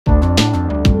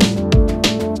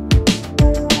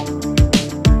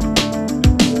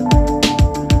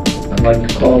I'd like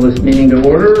to call this meeting to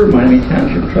order. Miami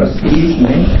Township Trustees,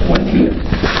 May 20th.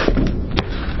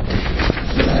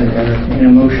 I entertain a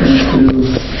motion to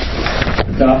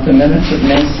adopt the minutes of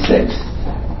May 6th.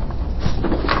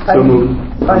 So moved.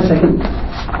 I second.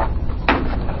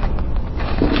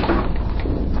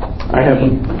 I have a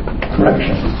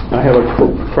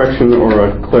correction or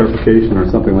a clarification or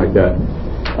something like that.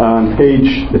 On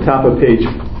the top of page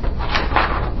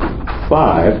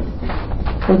 5.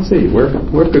 Let's see, where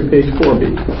could page 4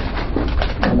 be?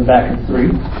 On the back of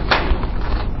 3.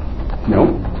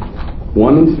 No.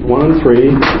 1 and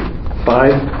 3,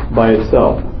 5 by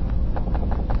itself.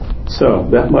 So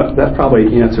that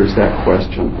probably answers that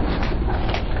question.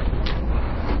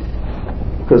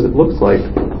 Because it looks like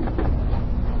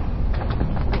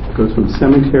it goes from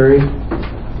cemetery.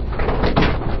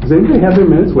 Does anybody have their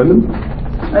minutes with them?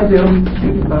 I do.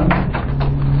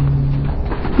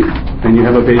 And you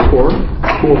have a page 4?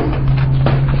 Cool.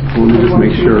 Let me just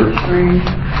make sure. 3,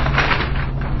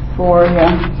 4,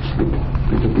 yeah. Let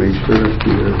me just make sure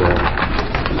you're there.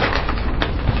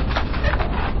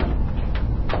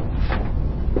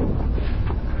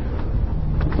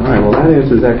 All right, well, that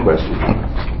answers that question.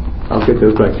 I'll get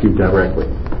those back to you directly.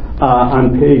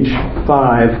 On page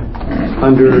 5,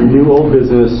 under new old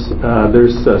business,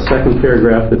 there's a second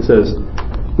paragraph that says,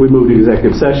 we moved to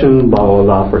executive session, blah, blah,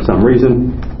 blah, for some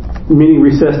reason. Meeting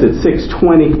recessed at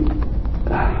 6:20.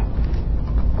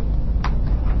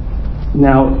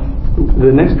 Now,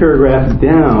 the next paragraph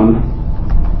down,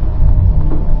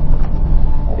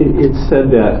 it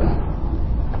said that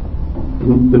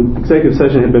the executive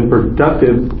session had been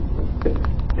productive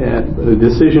and the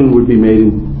decision would be made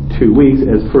in 2 weeks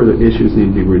as further issues need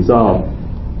to be resolved.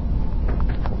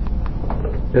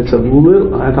 I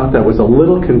thought that was a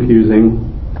little confusing.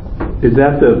 Is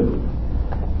that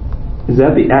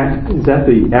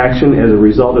the action as a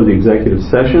result of the executive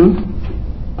session?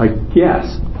 I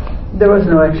guess. There was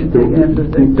no action taken.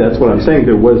 That's what I'm saying.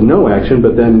 There was no action,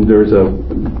 but then there's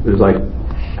like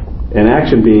an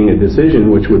action being a decision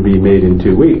which would be made in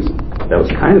 2 weeks. That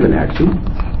was kind of an action.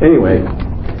 Anyway.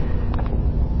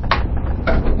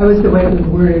 That was the way it was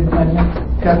worded when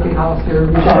Trustee Hollister.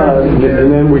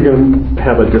 And then we're going to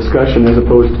have a discussion as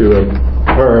opposed to a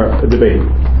debate,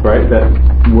 right? That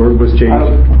word was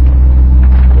changed.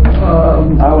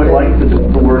 I would like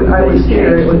the word I would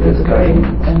share it with this discussion.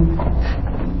 and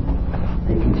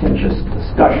A contentious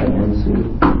discussion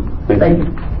ensued. Thank you.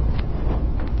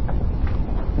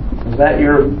 Is that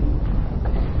do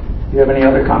you have any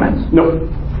other comments? Nope.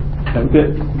 That's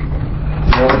it.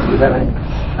 No, do you have any?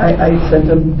 I sent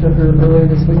them to her earlier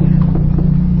this week.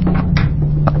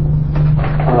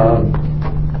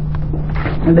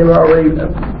 And they were already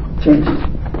changed.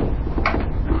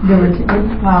 There were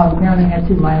we only had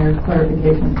 2 minor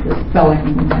clarifications, just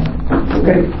spelling.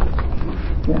 Okay.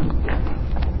 Yeah.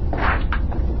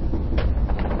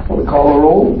 Will we call the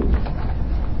roll?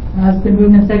 It's been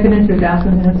moved and seconded to adopt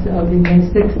the minutes of the May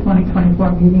 6,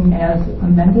 2024 meeting as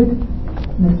amended.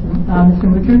 Mr.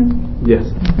 Richard?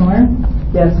 Yes. Ms. Moore?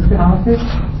 Yes. Mr. Hollister?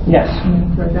 Yes.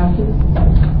 Minutes are adopted.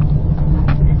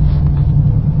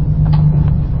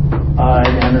 I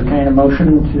entertain a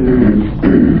motion to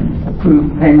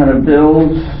approve payment of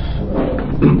bills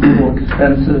for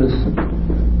expenses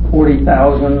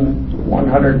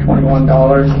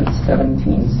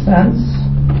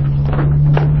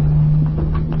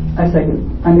 $40,121.17. I second.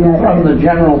 From the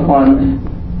general fund,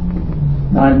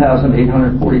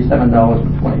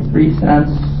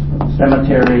 $9,847.23.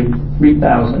 Cemetery,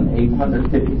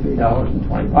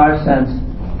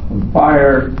 $3,853.25. From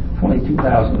fire,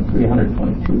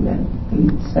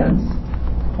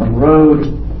 $22,322.08. From road,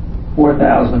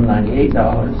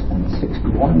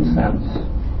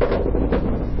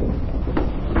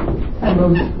 $4,098.61. I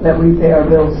move that we pay our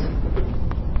bills.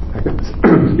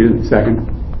 Excuse me, second.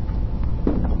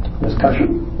 Discussion?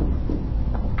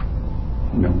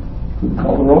 No.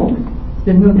 Call the roll. It's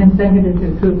been moved and seconded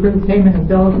to approve payment of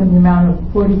bills in the amount of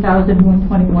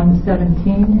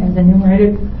 $40,121.17 as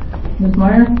enumerated. Ms.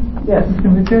 Meyer? Yes.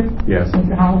 Mr. Richard? Yes.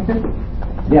 Mr. Hollister?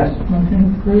 Yes.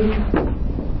 Motion approved.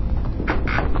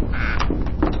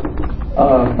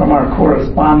 From our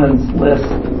correspondence list,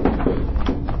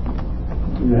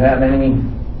 do you have anything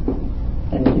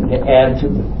to add to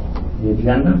the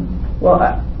agenda? Well,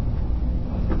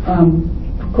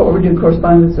 overdue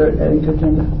correspondence or adding to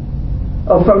agenda?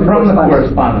 Oh, from the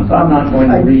correspondence. I'm not going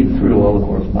to read through all the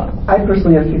correspondence. I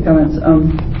personally have a few comments.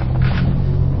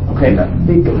 Okay.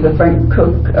 The Frank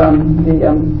Cook, the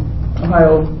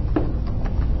Ohio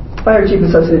Fire Chief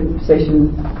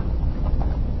Association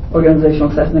organizational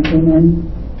assessment came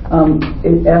in.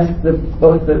 It asked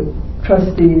both the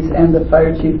trustees and the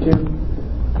fire chief to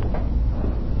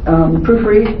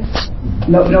proofread.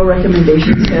 No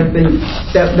recommendations have been,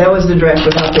 that was the draft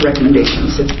without the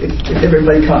recommendations, if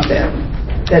everybody caught that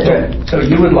draft. So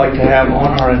you would like to have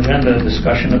on our agenda a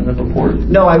discussion of the report?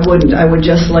 No, I wouldn't. I would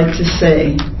just like to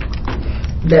say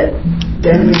that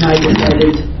Denny and I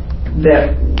decided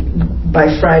that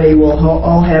by Friday we'll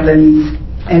all have any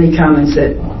comments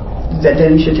that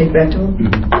Denny should take back to him.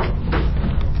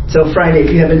 So Friday,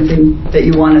 if you have anything that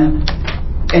you want to,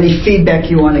 any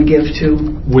feedback you want to give to.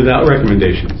 Without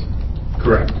recommendations.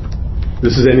 Correct.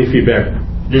 This is any feedback.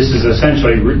 This is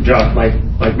essentially,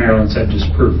 like Marilyn said,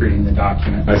 just proofreading the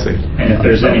document. I see. And if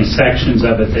there's any sections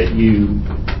of it that you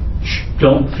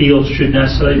don't feel should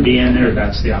necessarily be in there,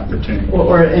 that's the opportunity.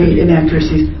 Or any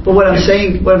inaccuracies. But what I'm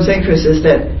saying, Chris, is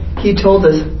that he told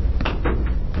us,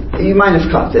 you might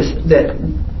have caught this, that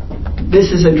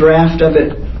this is a draft of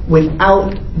it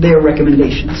without their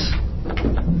recommendations.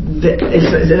 Do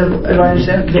I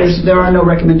understand? There are no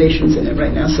recommendations in it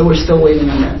right now, so we're still waiting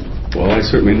on that. Well, I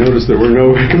certainly noticed there were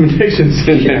no recommendations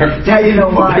in there. Now you know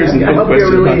why. There's no I hope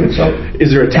question you're about relieved. it.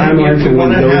 Is there a timeline for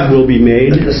when those will be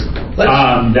made?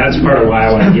 That's part of why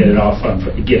I want to get it off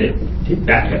get it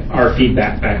back, our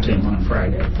feedback back to him on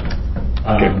Friday.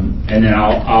 And then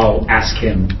I'll ask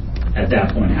him at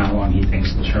that point how long he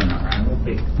thinks the turnaround time will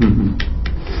be.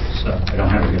 So I don't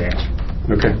have a good answer.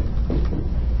 Okay.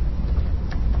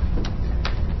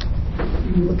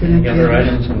 Any other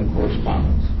items in the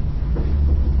correspondence?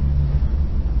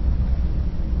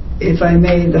 If I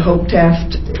may, the Hope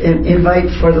Taft invite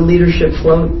for the leadership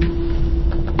float.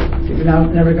 If you've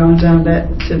never gone down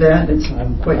to that, it's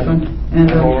quite fun.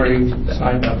 And I've already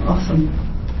signed up. Awesome.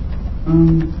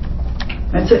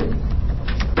 That's it.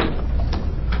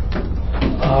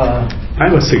 I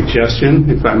have a suggestion,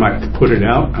 if I might put it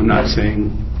out. I'm not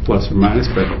saying plus or minus,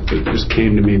 but it just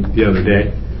came to me the other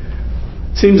day.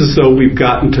 Seems as though we've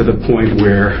gotten to the point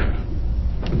where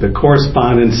the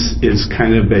correspondence is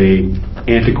kind of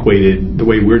antiquated. The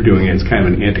way we're doing it is kind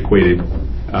of an antiquated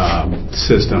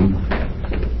system.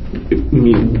 I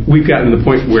mean, we've gotten to the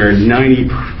point where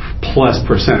 90+%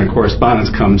 of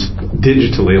correspondence comes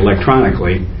digitally,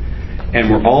 electronically, and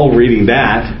we're all reading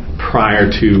that prior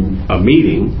to a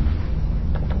meeting.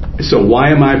 So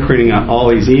why am I printing out all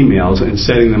these emails and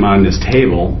setting them on this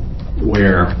table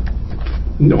where,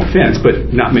 no offense,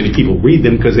 but not many people read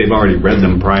them because they've already read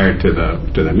them prior to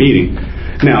the meeting.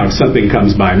 Now, if something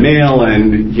comes by mail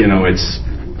and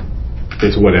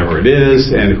it's whatever it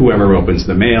is, and whoever opens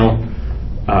the mail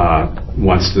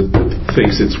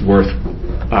thinks it's worth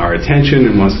our attention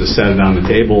and wants to set it on the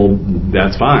table,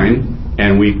 that's fine,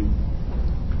 and we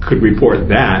could report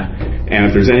that. And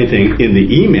if there's anything in the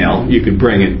email, you could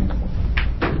bring it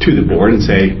to the board and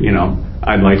say,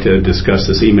 I'd like to discuss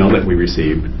this email that we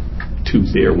received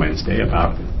Tuesday or Wednesday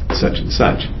about such and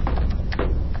such.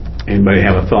 Anybody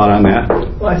have a thought on that?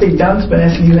 Well, I think Don's been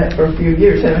asking you that for a few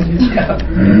years, haven't you? Yeah.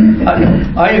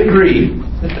 I agree.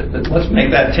 Let's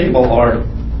make that table our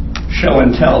show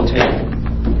and tell table.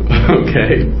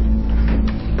 Okay.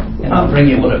 And I'll bring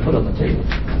you what I put on the table.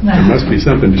 There must be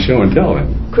something to show and tell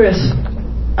then. Chris,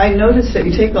 I noticed that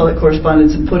you take all that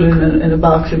correspondence and put it in a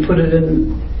box and put it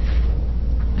in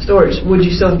storage. Would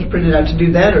you still have to print it out to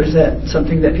do that, or is that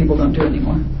something that people don't do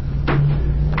anymore?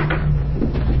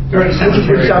 We'll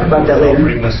talk about that later. I'll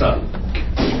bring this up.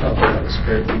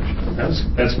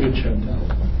 That's good show and tell.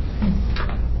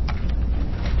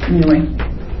 Anyway.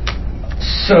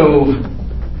 So,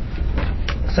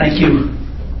 thank you.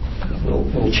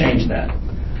 We'll change that.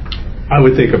 I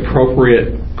would think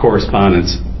appropriate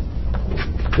correspondence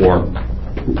for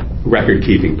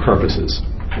record-keeping purposes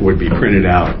would be printed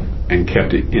out and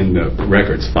kept in the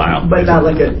records file. But not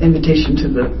like an invitation to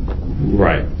the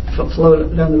right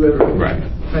float down the river. Right.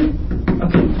 Okay.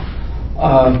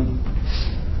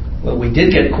 Well, we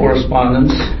did get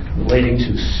correspondence relating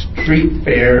to street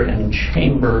fair and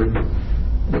chamber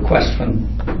request from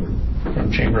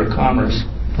Chamber of Commerce,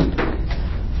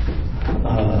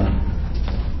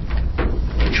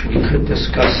 which we could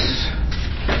discuss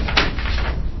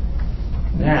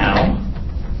now.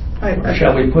 Or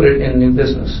shall we put it in new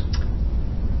business?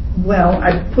 Well,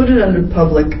 I put it under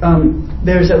public.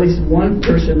 There's at least one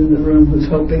person in the room who's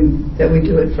hoping that we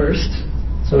do it first.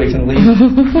 So we can leave?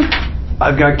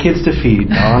 I've got kids to feed,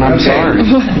 Don. I'm sorry.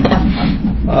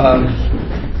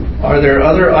 Are there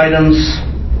other items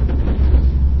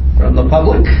from the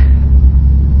public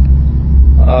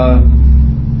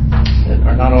that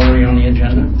are not already on the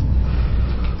agenda?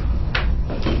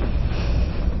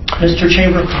 Mr.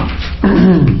 Chamber of Commerce.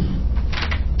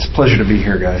 It's a pleasure to be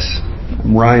here, guys.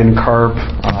 I'm Ryan Karp.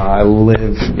 I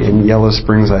live in Yellow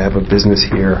Springs. I have a business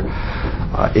here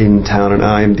in town, and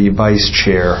I am the vice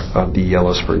chair of the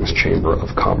Yellow Springs Chamber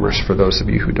of Commerce, for those of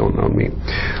you who don't know me.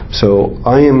 So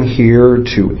I am here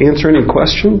to answer any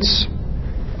questions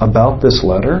about this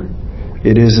letter.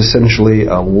 It is essentially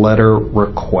a letter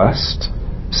request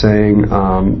saying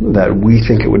that we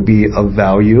think it would be of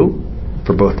value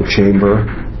for both the Chamber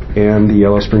and the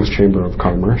Yellow Springs Chamber of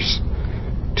Commerce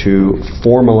to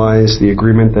formalize the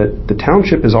agreement that the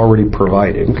township is already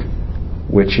providing,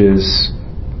 which is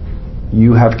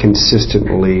you have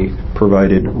consistently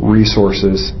provided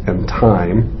resources and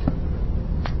time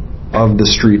of the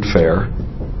street fair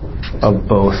of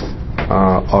both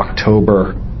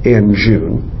October and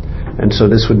June. And so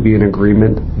this would be an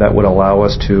agreement that would allow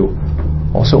us to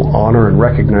also honor and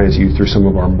recognize you through some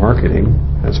of our marketing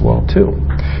as well too.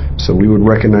 So we would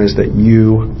recognize that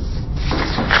you,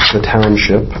 the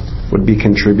township, would be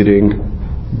contributing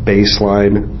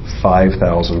baseline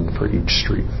 $5,000 for each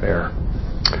street fair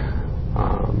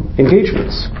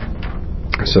engagements.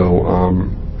 So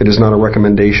it is not a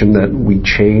recommendation that we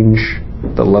change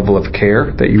the level of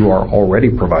care that you are already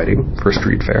providing for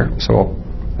street fair. So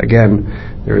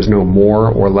again, there is no more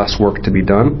or less work to be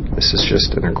done. This is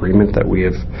just an agreement that we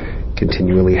have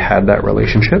continually had that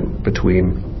relationship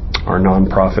between our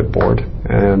nonprofit board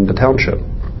and the township.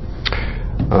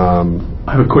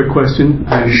 I have a quick question.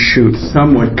 I'm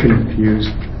somewhat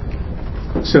confused.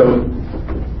 So,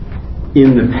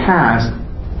 in the past,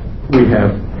 we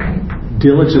have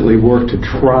diligently worked to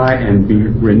try and be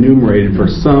remunerated for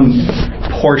some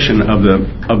portion of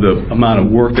the amount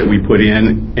of work that we put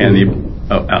in and the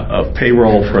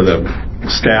payroll for the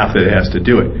staff that has to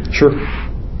do it. Sure.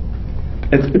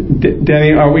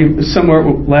 Denny, are we somewhere?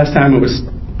 Last time it was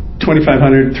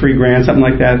 $2,500, $3,000, something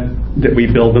like that we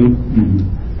billed them.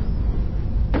 Mm-hmm.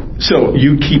 So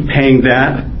you keep paying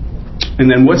that, and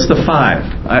then what's the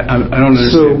 $5,000? I don't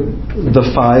understand. So the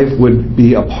 $5,000 would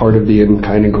be a part of the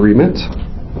in-kind agreement,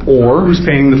 or who's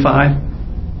paying the $5,000?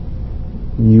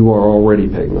 You are already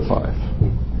paying the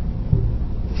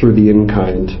 $5,000 through the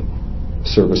in-kind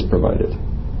service provided.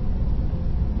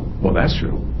 Well, that's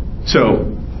true.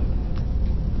 So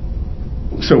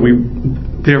we,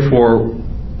 therefore,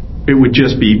 it would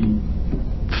just be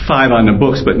 $5,000 on the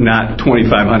books, but not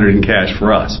 $2,500 in cash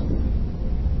for us.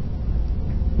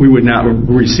 We would not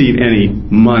receive any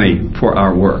money for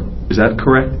our work. Is that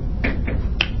correct?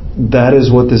 That is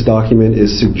what this document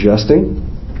is suggesting.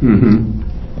 Mm-hmm.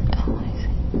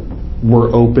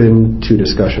 We're open to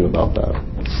discussion about that.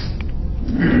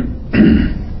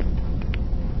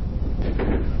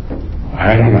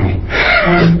 I don't know.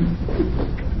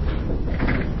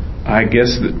 I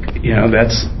guess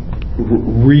that's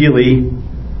really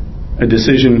a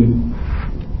decision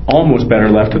almost better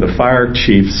left to the fire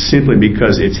chief, simply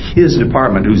because it's his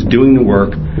department who's doing the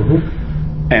work, mm-hmm.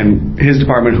 and his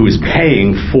department who is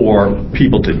paying for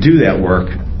people to do that work.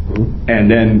 Mm-hmm. And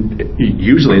then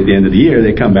usually at the end of the year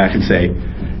they come back and say,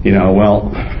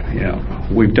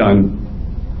 we've done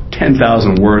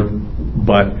 10,000 worth,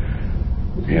 but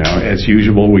as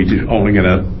usual, we're only going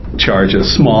to charge a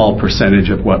small percentage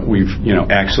of what we've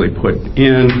actually put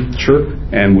in. Sure.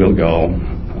 And we'll go,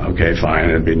 okay, fine.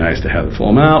 It'd be nice to have the full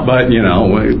amount, but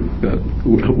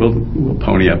we'll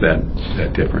pony up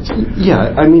that difference.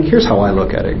 Yeah, I mean, here's how I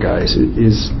look at it, guys.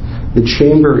 Is the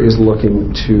chamber is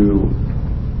looking to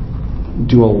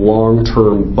do a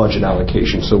long-term budget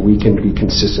allocation so we can be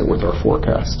consistent with our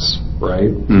forecasts,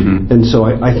 right? Mm-hmm. And so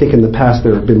I think in the past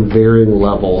there have been varying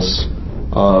levels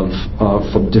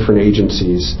from different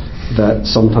agencies that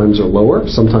sometimes are lower,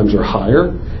 sometimes are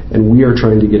higher, and we are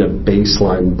trying to get a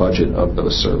baseline budget of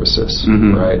those services,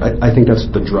 mm-hmm. right? I think that's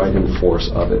the driving force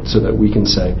of it, so that we can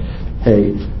say,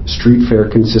 hey, street fair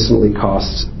consistently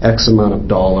costs X amount of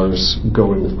dollars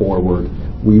going forward.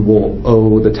 We will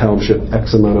owe the township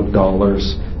X amount of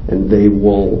dollars, and they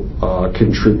will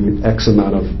contribute X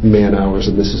amount of man hours,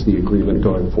 and this is the agreement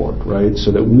going forward, right?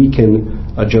 So that we can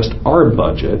adjust our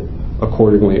budget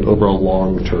accordingly over a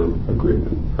long-term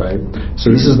agreement, right? So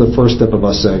this is the first step of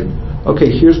us saying, okay,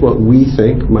 here's what we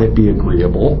think might be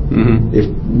agreeable. Mm-hmm. If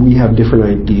we have different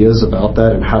ideas about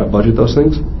that and how to budget those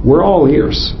things, we're all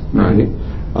ears, right?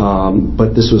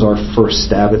 But this was our first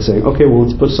stab at saying, okay, well,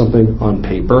 let's put something on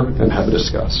paper and have a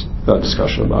discussion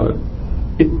about it.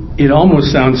 It almost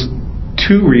sounds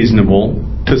too reasonable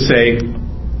to say,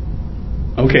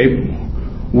 okay,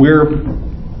 we're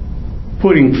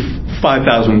putting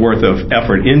 $5,000 worth of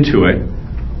effort into it.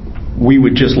 We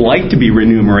would just like to be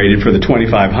remunerated for the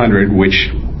 $2,500,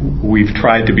 which we've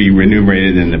tried to be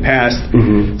remunerated in the past.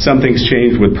 Mm-hmm. Some things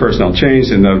changed with personnel change,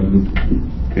 and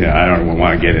Yeah, I don't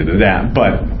want to get into that,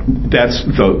 but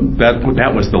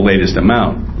that was the latest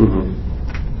amount.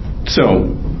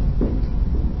 So,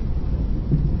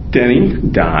 Denny,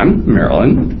 Don,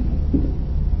 Marilyn,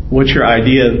 what's your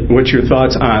idea? What's your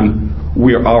thoughts on?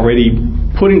 We're already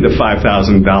putting the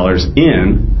 $5,000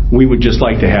 in. We would just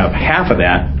like to have half of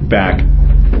that back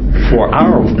for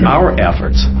our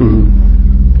efforts.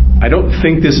 I don't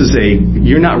think this is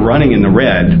you're not running in the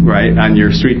red, right, on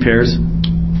your street fairs?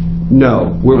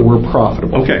 No, we're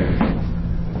profitable. Okay.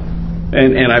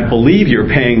 And I believe you're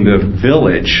paying the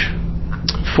village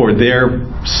for their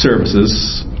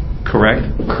services, correct?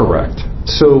 Correct.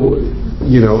 So,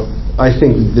 I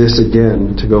think this,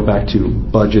 again, to go back to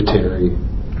budgetary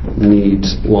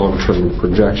needs, long-term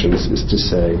projections, is to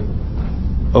say,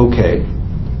 okay,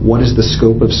 what is the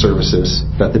scope of services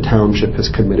that the township has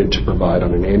committed to provide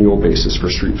on an annual basis for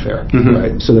street fair,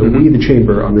 right? So that we, the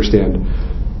chamber, understand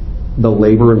the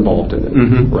labor involved in it,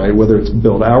 right? Whether it's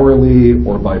billed hourly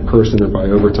or by person or by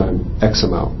overtime, X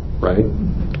amount, right?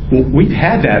 We've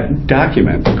had that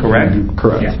document, correct?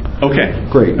 Correct. Yeah. Okay.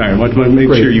 Great. All right, I want to make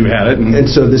sure you had it. And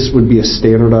so this would be a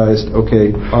standardized,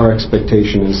 okay, our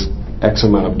expectation is X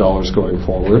amount of dollars going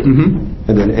forward, and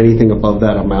then anything above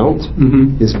that amount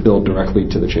is billed directly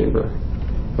to the chamber.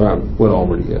 What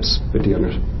already is, but do you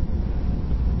understand?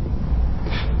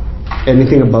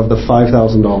 Anything above the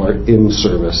 $5,000 in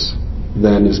service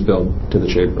then is billed to the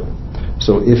chamber.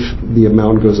 So if the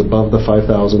amount goes above the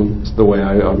 $5,000, the way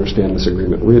I understand this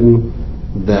agreement written,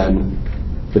 then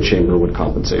the chamber would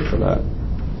compensate for that.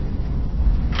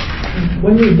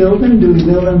 When we build them, do we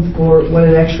build them for what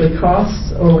it actually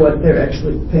costs or what they're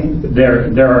actually paying?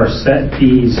 There are set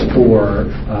fees for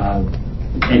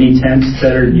any tents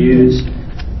that are used,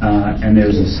 and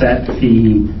there's a set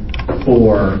fee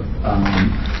for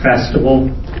a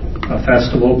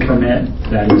festival permit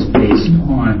that is based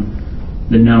on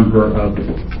the number of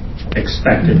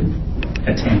expected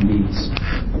attendees.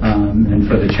 And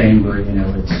for the chamber,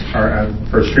 it's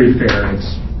for street fair, it's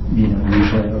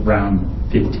usually around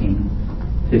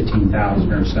 15,000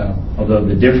 or so. Although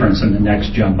the difference in the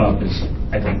next jump up is,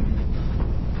 I think,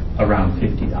 around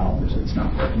 $50. It's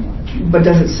not very much. But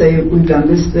does it say we've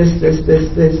done this,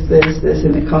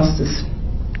 and it costs us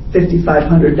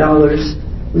 $5,500?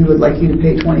 We would like you to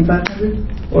pay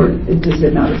 $2,500, or does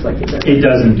it not reflect that? It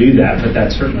doesn't do that, but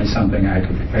that's certainly something I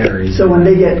could prepare. So when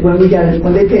they paid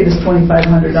us $2,500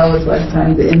 last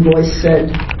time, the invoice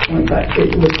said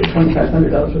it was the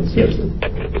 $2,500 for the services.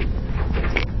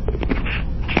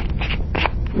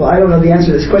 Well, I don't know the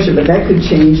answer to this question, but that could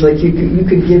change. Like you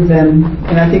could give them,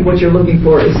 and I think what you're looking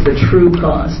for is the true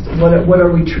cost. What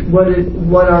are we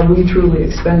truly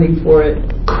expending for it?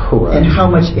 Correct. And how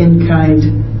much in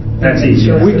kind? That's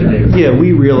easier to do. Yeah,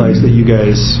 we realize that you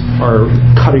guys are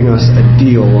cutting us a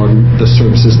deal on the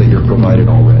services that you're provided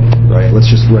already, right? Let's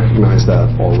just recognize that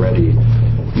already.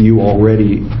 You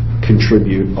already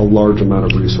contribute a large amount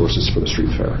of resources for the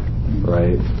street fair,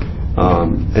 right?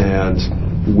 And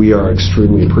we are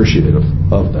extremely appreciative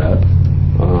of that.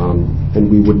 And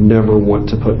we would never want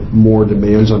to put more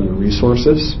demands on your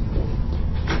resources.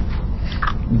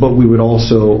 But we would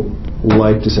also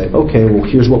like to say, okay, well,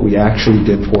 here's what we actually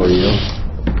did for you,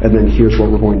 and then here's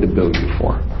what we're going to bill you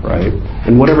for, right?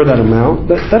 And whatever that amount,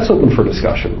 that's open for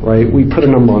discussion, right? We put a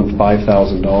number on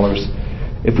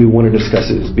 $5,000. If we want to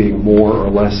discuss it as being more or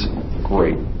less,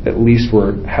 great. At least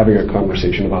we're having a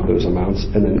conversation about those amounts,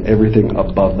 and then everything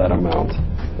above that amount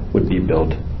would be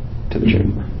billed to the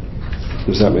chamber.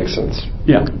 Does that make sense?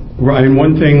 Yeah. Right. And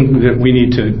one thing that we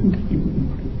need to,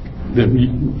 that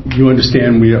you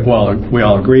understand we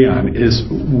all agree on, is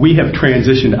we have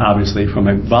transitioned, obviously, from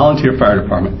a volunteer fire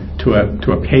department to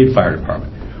a paid fire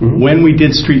department. When we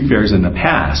did street fairs in the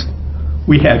past,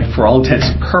 we had, for all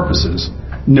intents and purposes,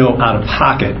 no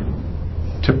out-of-pocket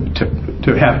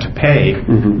to have to pay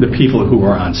the people who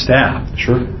are on staff.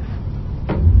 Sure.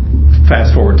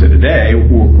 Fast forward to today,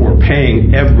 we're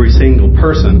paying every single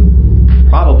person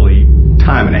probably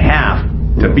time and a half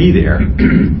to be there,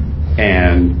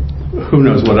 and who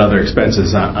knows what other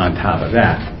expenses on top of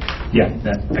that. Yeah,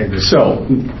 I agree. So,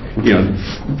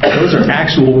 those are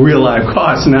actual real life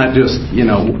costs, not just,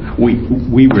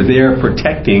 we were there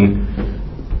protecting,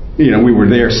 we were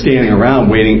there standing around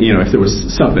waiting, if there was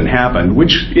something happened,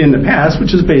 which in the past,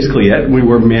 which is basically it, we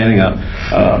were manning a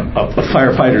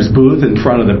firefighter's booth in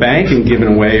front of the bank and giving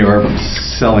away or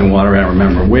selling water, I don't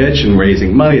remember which, and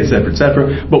raising money, et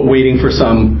cetera, but waiting for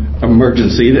some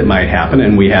emergency that might happen,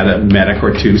 and we had a medic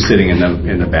or two sitting in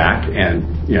the back, and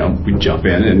we'd jump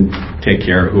in and take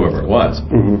care of whoever it was.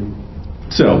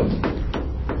 So,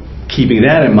 keeping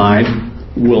that in mind,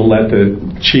 we'll let the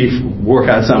chief work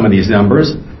out some of these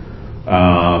numbers,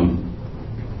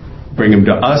 bring them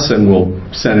to us, and we'll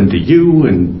send them to you,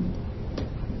 and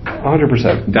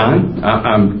 100%. Don,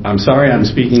 I'm sorry, I'm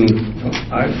speaking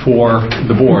for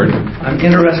the board. I'm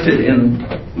interested in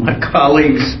my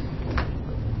colleague's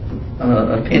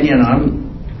opinion. I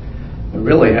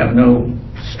really have no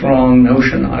strong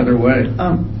notion either way.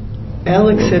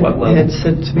 Alex had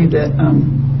said to me that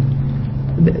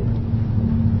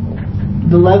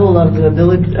the level of the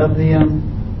village of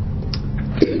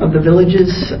the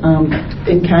villages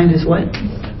in kind is what?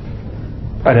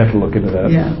 I'd have to look into that.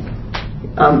 Yeah.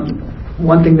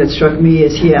 One thing that struck me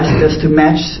is he asked us to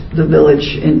match the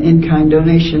village in kind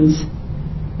donations,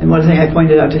 and one thing I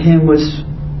pointed out to him was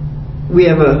we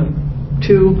have a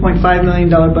 $2.5 million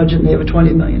budget and they have a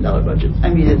 $20 million budget. I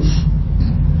mean,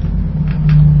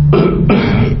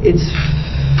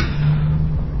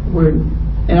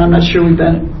 and I'm not sure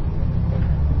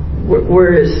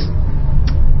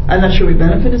we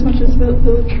benefit as much as the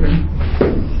village,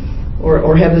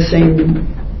 or have the same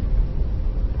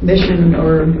mission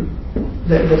or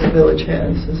that the village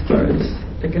has as far as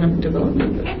economic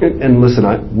development. And listen,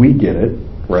 we get it,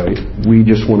 right? We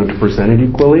just wanted to present it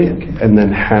equally, and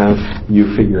then have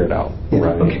you figure it out,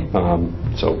 right? Okay.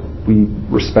 So we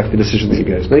respect the decision that you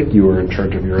guys make. You are in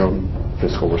charge of your own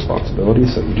fiscal responsibility,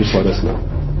 so you just let us know.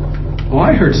 Well,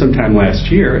 I heard sometime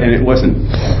last year, and it wasn't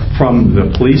from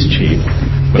the police chief,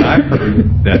 but I heard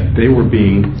that they were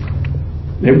billing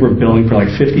for like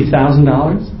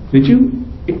 $50,000. Did you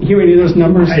hear any of those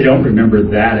numbers? I don't remember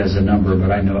that as a number,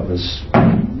 but I know it was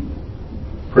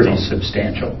pretty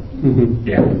substantial. Mm-hmm.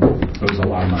 Yeah, it was a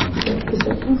lot of money.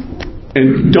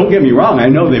 And don't get me wrong, I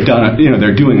know they've done,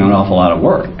 they're doing an awful lot of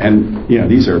work, and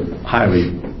these are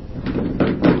highly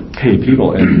paid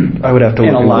people, and I would have to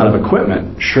and a look lot into of that.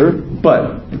 equipment. Sure.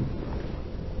 But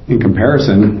in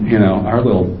comparison, our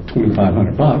little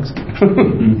 $2,500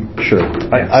 Sure.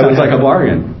 sounds like a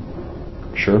bargain.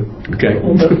 Sure. Okay.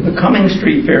 Well, the Cummings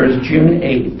Street Fair is June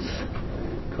 8th,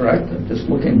 correct? I'm just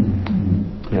looking.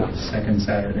 Yeah. Second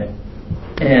Saturday.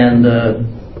 And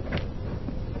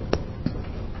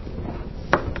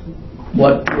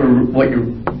what you're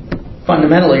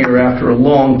fundamentally you're after a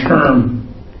long-term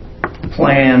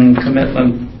plan,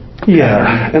 commitment.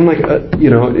 Yeah, and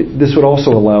this would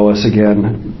also allow us,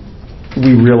 again,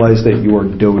 we realize that you are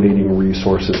donating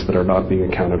resources that are not being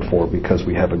accounted for because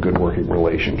we have a good working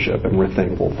relationship, and we're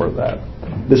thankful for that.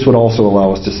 This would also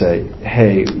allow us to say,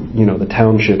 hey, the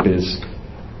township is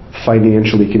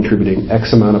financially contributing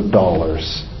X amount of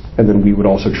dollars, and then we would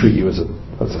also treat you as a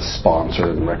sponsor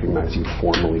and recognize you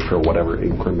formally for whatever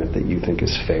increment that you think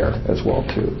is fair as well,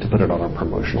 to put it on our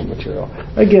promotional material.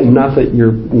 Again, not that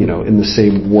you're in the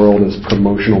same world as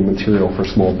promotional material for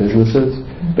small businesses,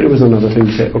 but it was another thing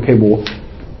to say, okay, well,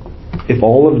 if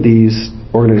all of these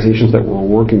organizations that we're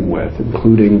working with,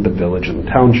 including the village and the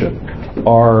township,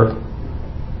 are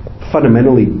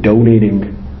fundamentally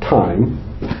donating time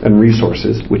and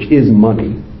resources, which is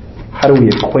money, how do we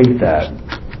equate that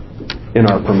in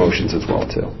our promotions as well,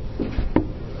 too?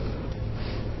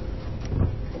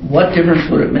 What difference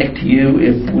would it make to you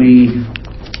if we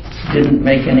didn't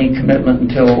make any commitment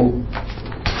until,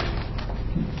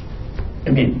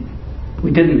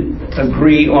 we didn't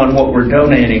agree on what we're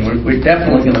donating? We're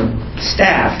definitely going to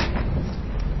staff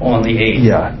on the 8th.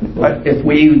 Yeah. But if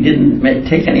we didn't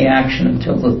take any action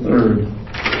until the 3rd.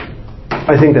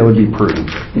 I think that would be prudent.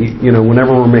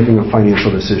 Whenever we're making a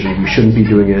financial decision, we shouldn't be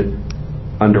doing it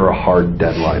under a hard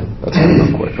deadline. That's coming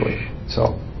up quickly.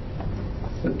 So,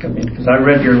 because I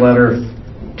read your letter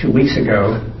 2 weeks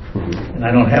ago, and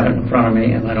I don't have it in front of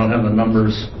me, and I don't have the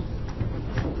numbers,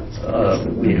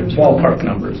 ballpark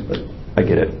numbers, but I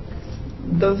get it.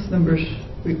 Those numbers,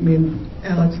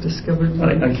 Alex discovered.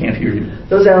 I can't hear you.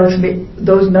 Those numbers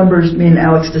me and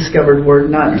Alex discovered were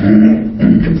not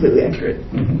completely accurate,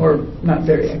 or not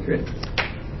very accurate.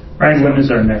 Brian, when is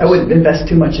our next I wouldn't invest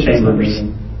too much in those chamber numbers.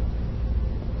 meeting?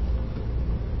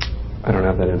 I don't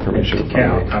have that information in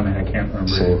front of me. I can't remember.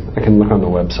 Same. I can look on the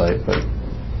website, but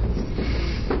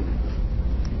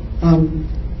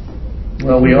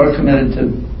Well, we are committed to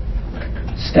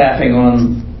staffing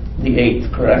on the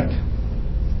 8th, correct?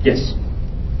 Yes.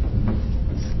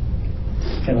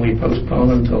 Can we postpone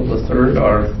until the 3rd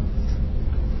our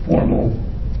formal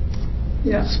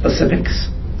specifics?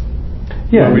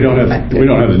 yeah, Well, we don't have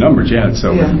the numbers yet,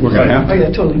 so we're going to have to. Oh,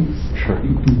 yeah, totally. Sure.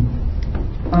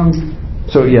 Um,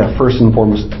 So yeah, first and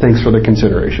foremost, thanks for the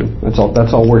consideration. That's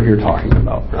all we're here talking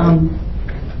about. Right?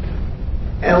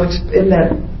 Alex, in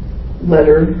that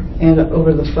letter and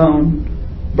over the phone,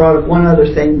 brought up one other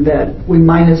thing that we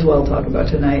might as well talk about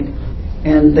tonight,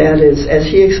 and that is, as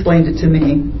he explained it to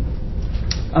me,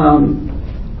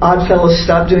 Oddfellows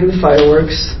stopped doing the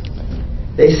fireworks.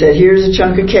 They said, here's a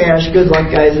chunk of cash, good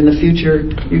luck guys in the future.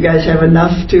 You guys have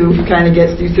enough to kind of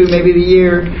get you through maybe the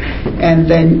year. And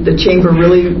then the chamber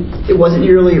really, it wasn't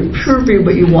really approved you,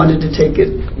 but you wanted to take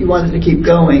it, you wanted to keep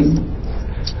going.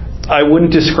 I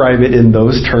wouldn't describe it in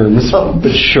those terms,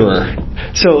 but sure.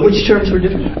 So, which terms were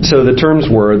different? So the terms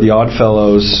were, the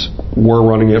Oddfellows were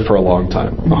running it for a long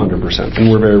time, 100%, and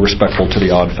we're very respectful to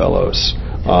the Oddfellows.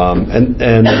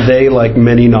 And they, like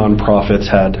many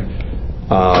nonprofits, had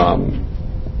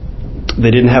they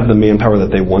didn't have the manpower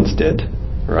that they once did,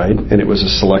 right? And it was a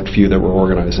select few that were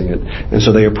organizing it. And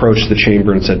so they approached the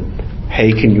chamber and said,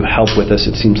 hey, can you help with this?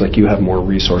 It seems like you have more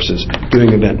resources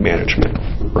doing event management,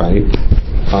 right?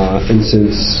 And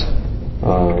since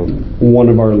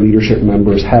one of our leadership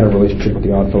members had a relationship with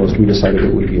the Oddfellows, we decided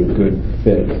it would be a good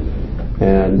fit.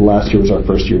 And last year was our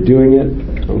first year doing it,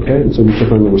 okay? And so we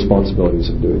took on the responsibilities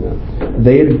of doing that.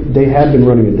 They had been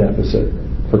running a deficit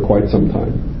for quite some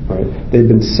time, right? They've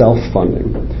been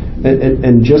self-funding.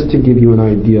 And just to give you an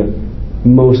idea,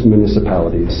 most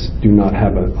municipalities do not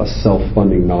have a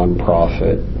self-funding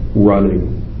nonprofit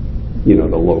running, the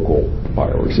local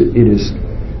fireworks. It is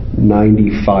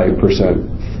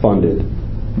 95% funded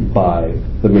by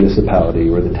the municipality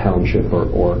or the township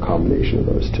or a combination of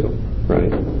those two,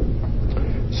 right?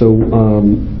 So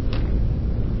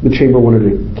the chamber wanted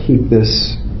to keep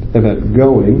this event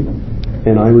going,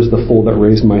 and I was the fool that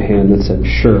raised my hand and said,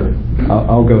 sure,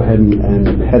 I'll go ahead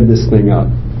and head this thing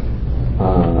up.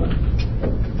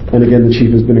 And again, the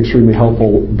chief has been extremely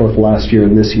helpful both last year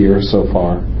and this year so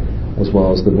far, as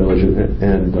well as the village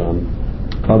and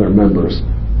other members.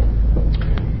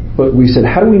 But we said,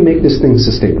 how do we make this thing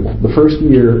sustainable? The first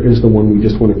year is the one we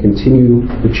just want to continue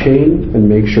the chain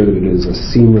and make sure that it is a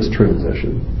seamless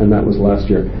transition. And that was last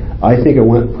year. I think it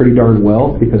went pretty darn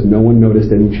well because no one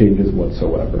noticed any changes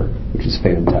whatsoever, which is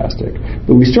fantastic.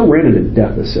 But we still ran at a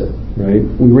deficit, right?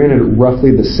 We ran at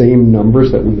roughly the same numbers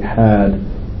that we had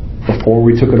before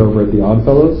we took it over at the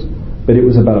Oddfellows, but it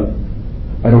was about,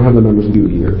 I don't have the numbers, 2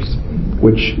 years,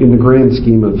 which in the grand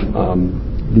scheme of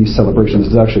these celebrations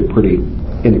is actually pretty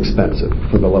inexpensive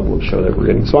for the level of show that we're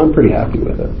getting. So I'm pretty happy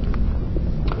with it.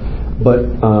 But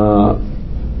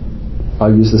I'll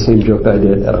use the same joke that I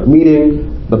did at our meeting.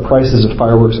 The prices of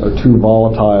fireworks are too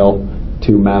volatile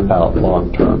to map out long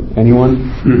term.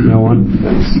 Anyone? No one?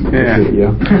 That's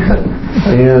you.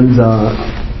 And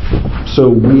so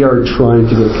we are trying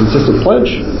to get a consistent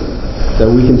pledge that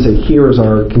we can say, here is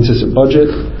our consistent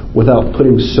budget without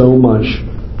putting so much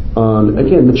on.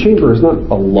 Again, the chamber is not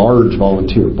a large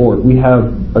volunteer board. We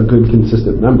have a good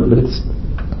consistent number, but it's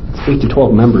 8 to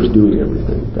 12 members doing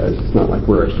everything, guys. It's not like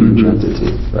we're a huge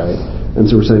entity, right? And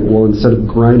so we're saying, well, instead of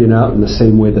grinding out in the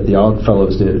same way that the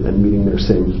Oddfellows did and meeting their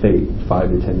same fate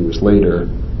 5 to 10 years later,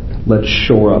 let's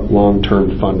shore up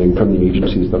long-term funding from the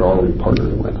agencies that are already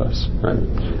partnering with us, right?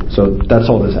 So that's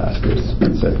all this ask is.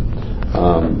 That's it.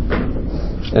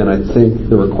 And I think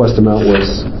the request amount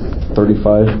was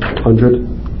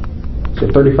 $3,500. So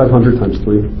 3,500 times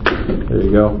 3. There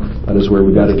you go. That is where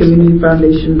we got it. Community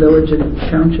Foundation, Village, and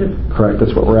Township? Correct.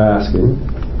 That's what we're asking.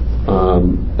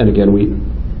 And again,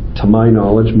 to my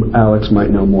knowledge, Alex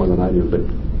might know more than I do, but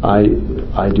I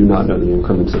do not know the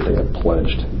increments that they have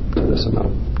pledged to this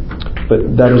amount.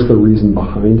 But that is the reason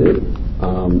behind it.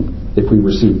 If we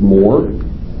receive more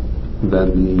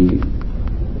than the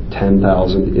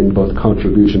 10,000 in both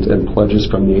contributions and pledges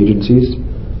from the agencies,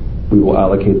 we will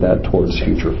allocate that towards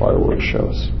future fireworks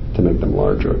shows to make them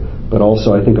larger. But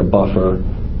also, I think a buffer,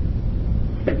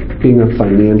 being a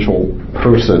financial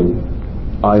person,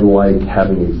 I like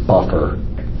having a buffer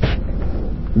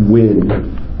when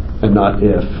and not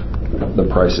if the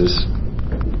prices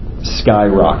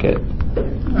skyrocket.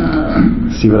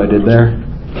 See what I did there?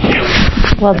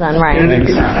 Well done, Ryan.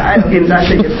 I think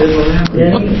it will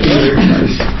happen.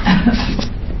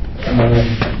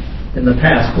 In the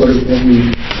past, have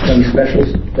we done special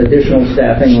additional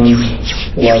staffing on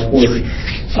the large board?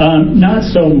 Not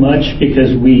so much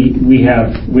because we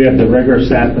have the regular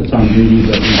staff that's on duty,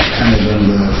 but we kind of run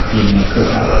the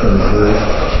cookout for the group.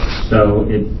 So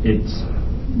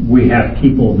we have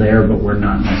people there, but we're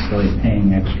not necessarily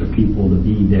paying extra people to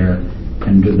be there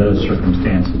under those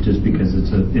circumstances, just because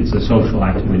it's a social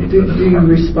activity. Do you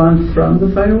respond from the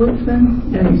fireworks then?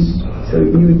 Yes. So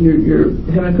you're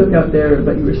having a cookout there,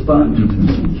 but you respond.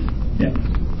 Mm-hmm. Yeah.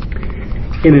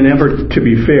 In an effort to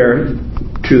be fair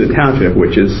to the township,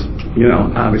 which is,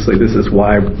 obviously this is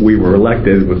why we were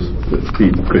elected, was to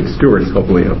be good stewards,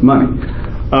 hopefully, of money.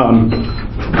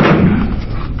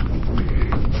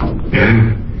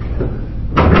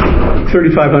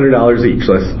 $3,500 each.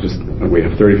 We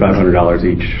have $3,500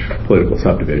 each political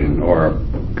subdivision or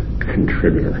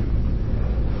contributor.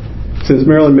 Since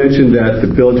Marilyn mentioned that the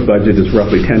village budget is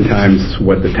roughly 10 times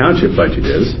what the township budget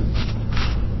is,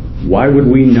 why would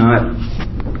we not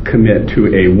commit to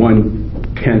a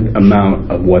 1/10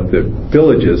 amount of what the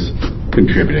village is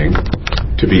contributing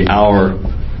to be our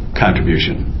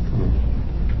contribution?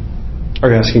 Are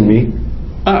you asking me?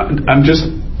 I'm just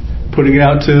putting it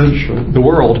out to the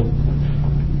world.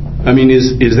 I mean,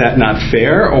 is that not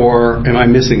fair, or am I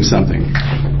missing something?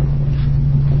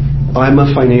 I'm a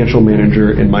financial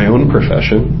manager in my own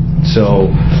profession, so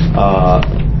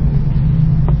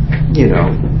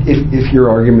if your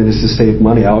argument is to save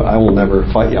money, I will never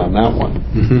fight you on that one.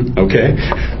 Mm-hmm. Okay.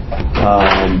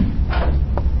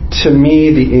 To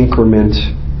me, the increment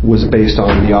was based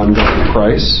on the ongoing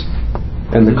price,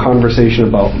 and the conversation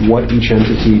about what each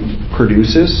entity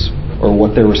produces or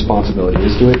what their responsibility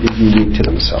is to it is unique to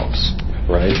themselves,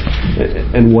 right?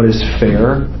 And what is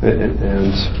fair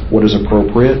and what is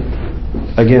appropriate.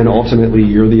 Again, ultimately,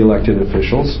 you're the elected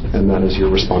officials, and that is your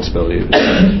responsibility to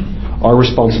decide. Our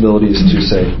responsibility is to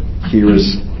say, here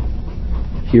is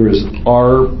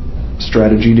our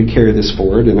strategy to carry this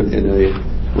forward in a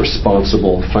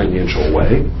responsible financial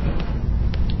way.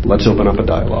 Let's open up a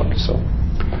dialogue. So.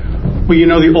 Well,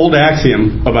 the old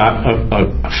axiom about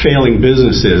a failing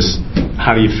business is,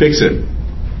 how do you fix it?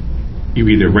 You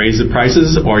either raise the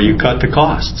prices or you cut the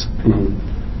costs. Mm-hmm.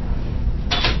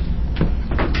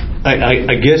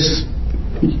 I guess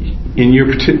in your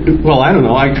I don't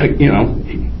know.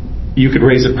 You could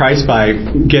raise the price by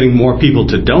getting more people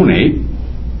to donate.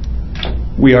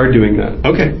 We are doing that.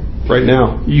 Okay. Right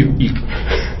now.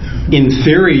 In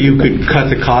theory, you could cut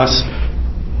the costs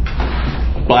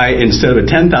by, instead of a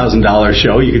 $10,000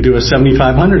 show, you could do a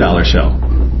 $7,500 show.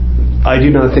 I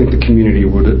do not think the community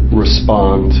would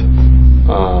respond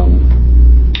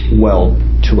well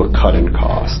to a cut in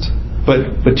cost.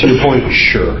 But to your point,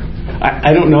 sure.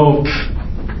 I don't know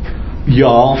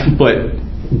y'all, but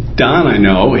Don, I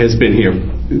know, has been here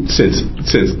since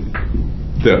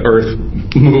the earth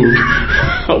moved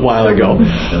a while ago.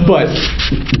 But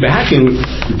back in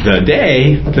the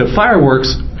day, the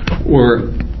fireworks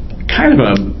were kind of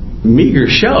a meager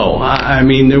show. I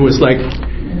mean, there was like,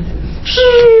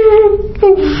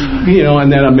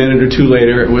 and then a minute or two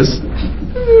later it was,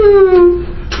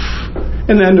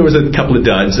 and then there was a couple of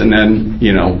duds, and then,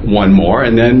 one more,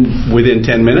 and then within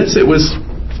 10 minutes it was,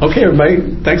 okay, everybody,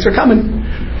 thanks for coming.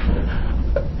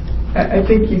 I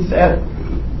think he's at.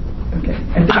 Okay.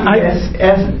 He's not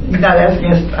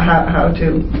asking us how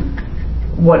to,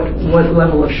 what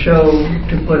level of show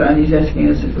to put on. He's asking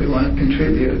us if we want to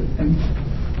contribute.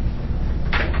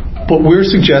 But we're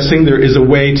suggesting there is a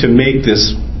way to make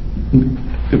this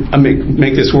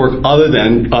work other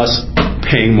than us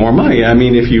paying more money. I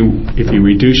mean, if you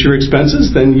reduce your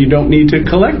expenses, then you don't need to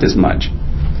collect as much.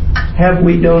 Have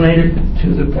we donated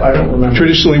to the? I don't remember.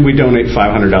 Traditionally, we donate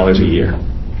 $500 a year.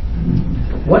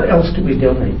 What else do we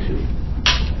donate to?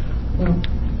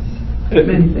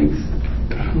 Many things.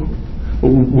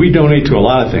 We donate to a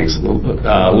lot of things.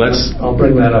 I'll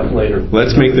bring that up later.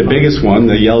 Let's make the biggest one,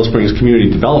 the Yellow Springs Community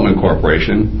Development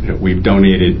Corporation. We've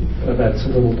donated that's a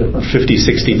little different.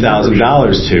 $50,000,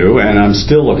 $60,000 to, and I'm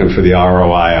still looking for the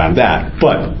ROI on that.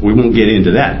 But we won't get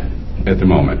into that at the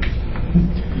moment.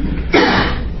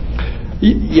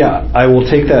 Yeah, I will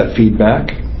take that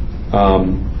feedback.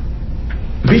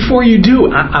 Before you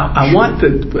do, I want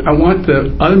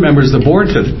the other members of the board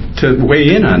to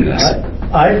weigh in on this.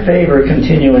 I favor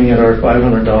continuing at our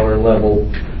 $500 level,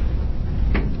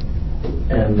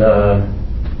 and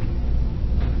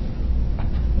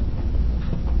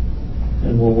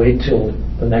we'll wait till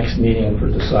the next meeting for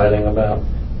deciding about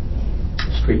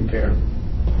street fair.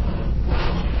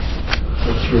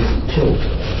 What's your tilt?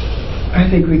 I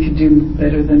think we could do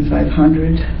better than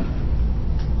 500.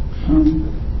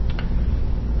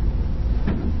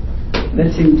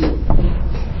 That seems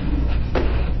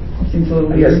a little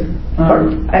weird.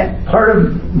 Part of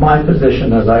my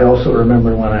position is I also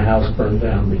remember when a house burned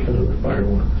down because of the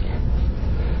fireworks.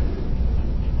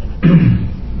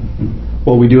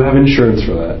 Well, we do have insurance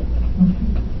for that.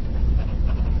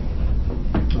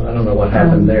 Well, I don't know what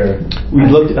happened there. We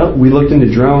looked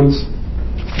into drones.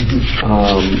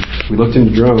 We looked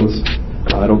into drones.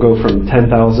 It'll go from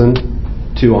 10,000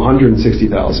 to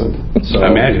 160,000. So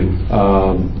imagine.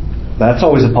 That's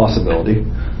always a possibility.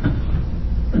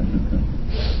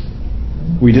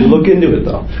 We did look into it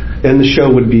though, and the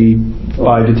show would be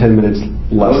 5 to 10 minutes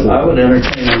less. I would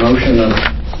entertain a motion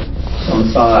on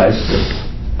 5.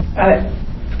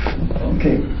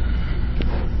 Okay.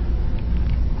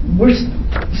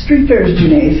 Street fair is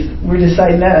June 8th. We're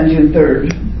deciding that on June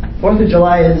 3rd. 4th of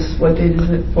July is, what date is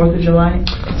it? 4th of July?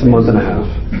 It's a month and a half.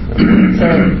 So,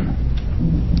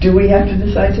 do we have to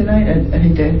decide tonight? I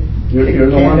think that... You're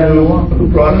the one who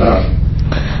brought it up.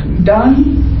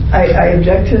 Don, I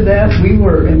object to that. We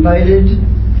were invited,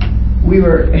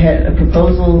 had a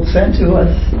proposal sent to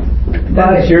us.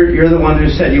 Dennis, you're the one who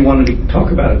said you wanted to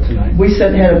talk about it tonight. We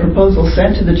had a proposal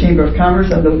sent to the Chamber of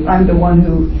Commerce. I'm the one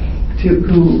who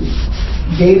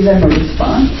gave them a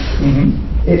response.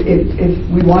 Mm-hmm. If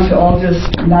we want to all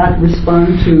just not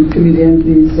respond to community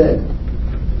entities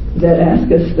that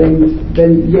ask us things,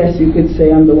 then yes, you could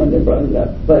say I'm the one that brought it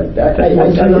up. But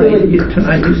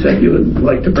tonight you said you would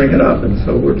like to bring it up, and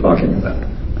so we're talking about it.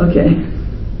 Okay.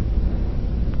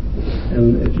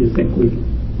 And if you think we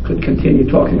could continue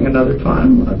talking another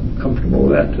time, I'm comfortable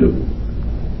with that too.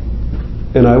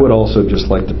 And I would also just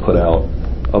like to put out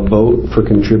a vote for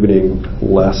contributing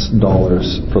less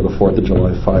dollars for the 4th of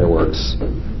July fireworks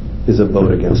is a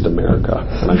vote against America.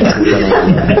 And I think we're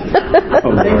gonna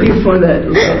Thank you for that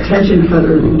attention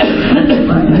cutter.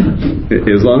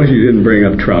 As long as you didn't bring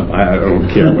up Trump, I don't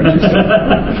care what you say.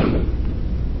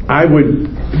 I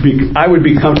would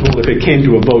be comfortable if it came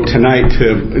to a vote tonight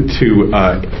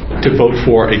to vote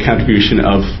for a contribution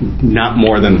of not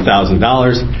more than $1,000,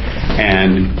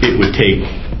 and it would take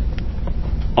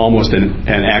almost an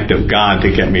act of God to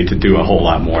get me to do a whole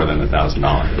lot more than $1,000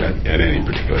 at any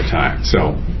particular time.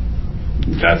 So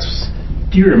that's.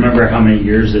 Do you remember how many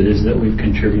years it is that we've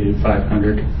contributed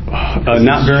 500?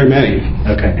 Not very many.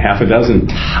 Okay. Half a dozen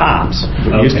tops.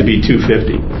 It used to be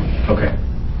 250. Okay.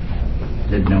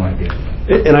 Had no idea.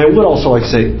 And I would also like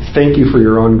to say thank you for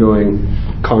your ongoing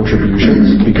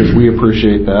contributions, because we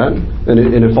appreciate that.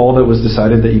 And if all that was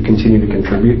decided that you continue to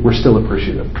contribute, we're still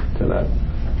appreciative to that.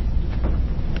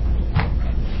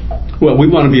 Well, we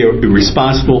want to be a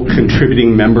responsible,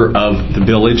 contributing member of the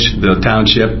village, the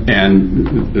township, and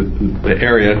the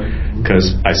area,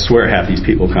 because I swear half these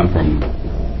people come from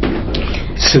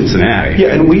Cincinnati.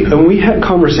 Yeah, and we had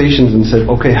conversations and said,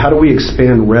 okay, how do we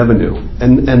expand revenue?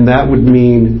 And that would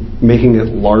mean making it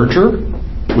larger,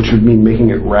 which would mean making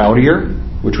it rowdier,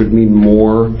 which would mean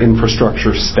more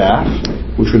infrastructure staff,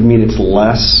 which would mean it's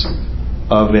less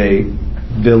of a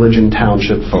village and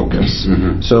township focus.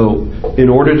 Mm-hmm. So in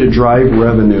order to drive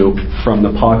revenue from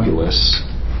the populace,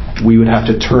 we would have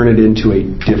to turn it into a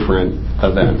different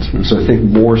event. Mm-hmm. So I think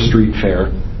more street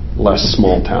fair, less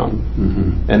small town.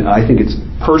 Mm-hmm. And I think it's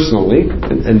personally,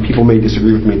 and people may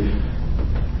disagree with me,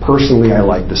 personally I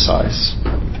like the size.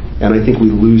 And I think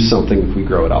we lose something if we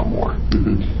grow it out more.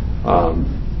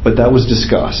 Mm-hmm. But that was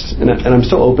discussed. And I'm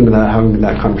still open to that, having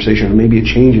that conversation. And maybe it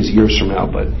changes years from now,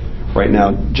 but right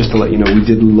now, just to let you know, we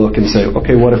did look and say,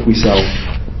 okay, what if we sell,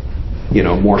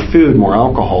 more food, more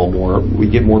alcohol, we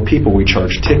get more people, we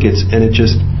charge tickets, and it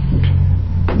just,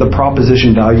 the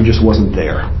proposition value just wasn't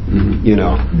there,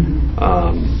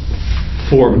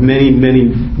 For many, many,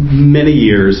 many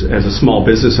years as a small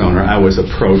business owner, I was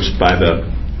approached by of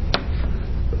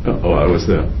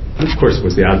course it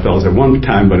was the Odd Fellows at one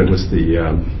time, but it was the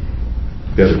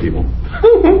other people.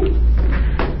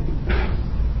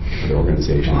 The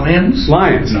organization.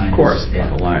 Lions, of course. Yeah.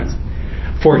 The Lions.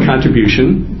 For a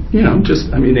contribution, they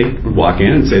walk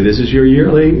in and say, this is your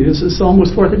yearly, this is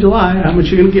almost 4th of July, how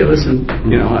much are you going to give us? And,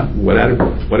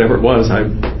 whatever it was, I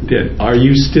did. Are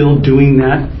you still doing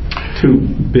that to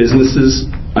businesses,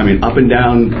 up and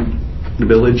down the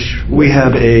village? We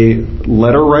have a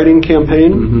letter writing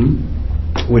campaign,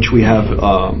 which we have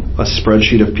a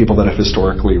spreadsheet of people that have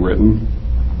historically written.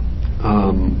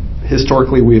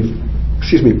 Historically, we've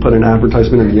put an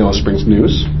advertisement in the Yellow Springs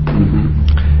News.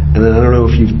 And then I don't know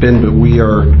if you've been, but we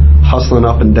are hustling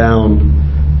up and down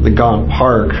the Gaunt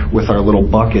Park with our little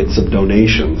buckets of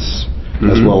donations,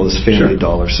 as well as family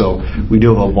dollars. So we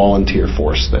do have a volunteer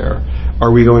force there.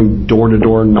 Are we going door to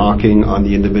door knocking on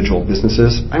the individual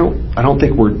businesses? I don't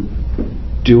think we're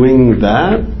doing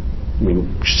that.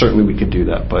 Certainly we could do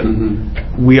that, but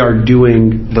we are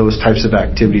doing those types of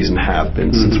activities and have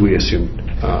been since we assumed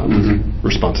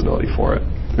responsibility for it.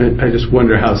 I just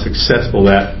wonder how successful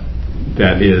that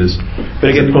is,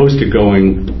 as opposed to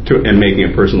going to and making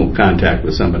a personal contact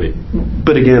with somebody.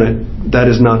 But again, that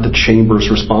is not the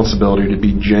chamber's responsibility to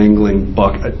be jangling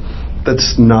bucket.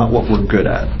 That's not what we're good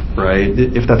at, right?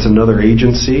 If that's another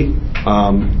agency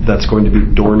that's going to be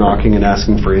door knocking and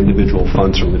asking for individual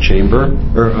funds from the chamber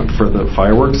or for the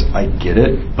fireworks, I get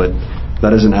it, but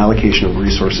that is an allocation of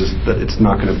resources that it's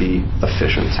not going to be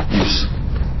efficient use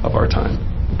of our time.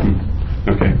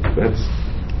 Okay, that's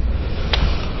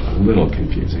a little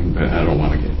confusing, but I don't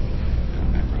want to get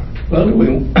down that road. Well, do we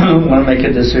want to make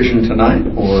a decision tonight,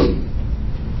 or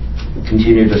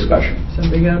continue discussion.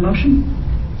 Somebody got a motion?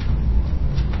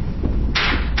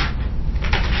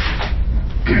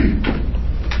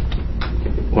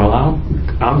 Well,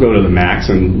 I'll go to the max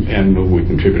and move we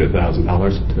contribute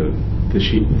 $1,000 to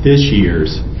this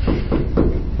year's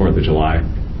 4th of July.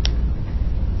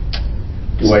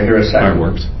 Do I hear a second?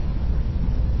 Fireworks.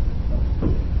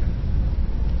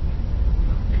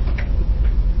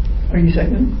 Are you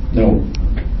second? No.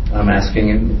 I'm asking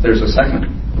if there's a second.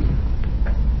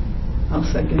 I'll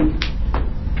second.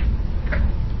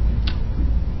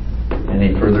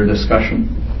 Any further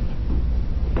discussion?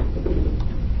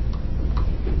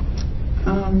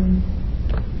 No,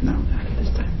 not at this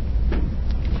time.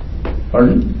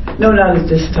 Pardon? No, not at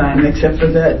this time, except for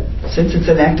that, since it's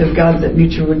an act of God that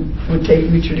Mutual would take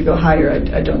Mutual to go higher,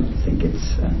 I don't think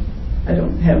it's, I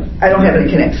don't have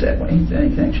any connects that way,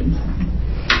 any connections.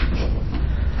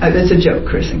 That's a joke,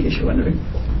 Chris, in case you're wondering.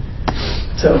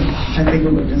 So, I think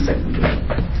we're moved in second.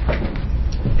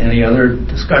 Any other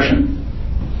discussion?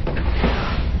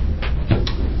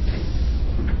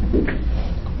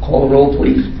 Call the roll,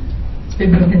 please. It's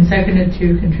been moved and seconded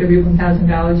to contribute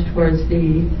 $1,000 towards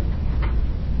the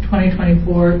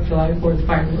 2024 July 4th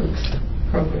fireworks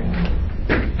program.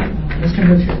 Mr.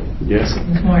 Butcher? Yes.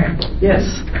 Ms. Moyer?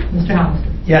 Yes. Mr. Hollister?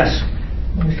 Yes.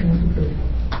 Motion is approved.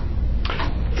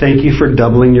 Thank you for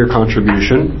doubling your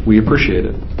contribution. We appreciate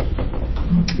it.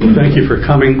 Well, thank you for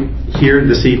coming here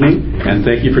this evening, and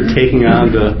thank you for taking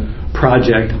on the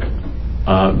project,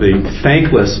 the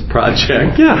thankless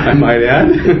project, Yeah. I might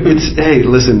add. Hey,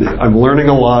 listen, I'm learning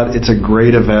a lot. It's a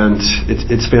great event.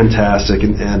 It's fantastic,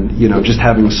 and just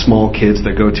having small kids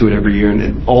that go to it every year,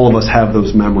 and all of us have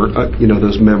those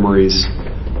those memories,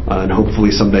 and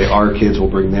hopefully someday our kids will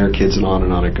bring their kids, and on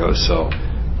it goes. So.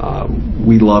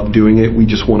 We love doing it. We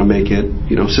just want to make it,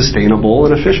 sustainable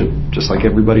and efficient, just like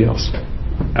everybody else.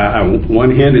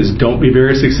 One hint is don't be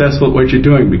very successful at what you're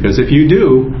doing, because if you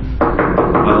do,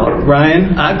 well,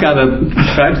 Ryan, I've got a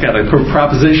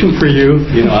proposition for you.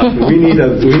 We need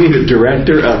a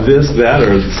director of this, that,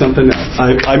 or something else.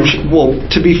 Well,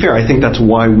 to be fair, I think that's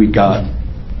why we got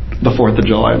the 4th of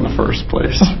July in the first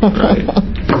place, right?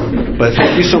 But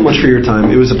thank you so much for your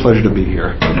time. It was a pleasure to be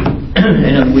here.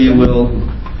 And we will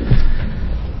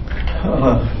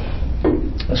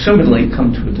assumedly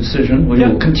come to a decision. We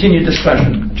will continue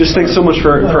discussion. Just thanks so much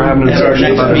for having us. At our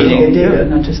next meeting. Data,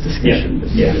 not just discussion.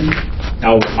 Yeah.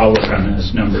 I'll work on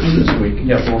those numbers this week.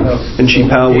 Yeah, we'll have. And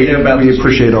Chi-Pao, we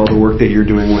appreciate all the work that you're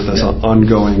doing with us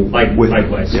ongoing.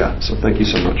 Likewise. Yeah, so thank you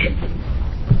so much.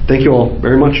 Thank you all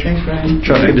very much. Thanks, Brian.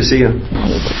 Chuck, good to see you.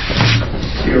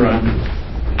 See you around.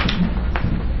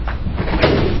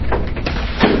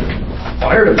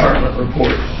 Fire department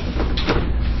report.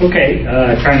 Okay,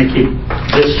 trying to keep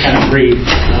this kind of brief.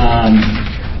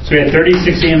 So we had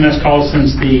 36 EMS calls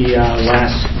since the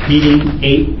last meeting,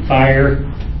 8 fire.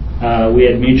 We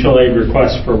had mutual aid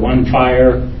requests for 1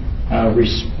 fire.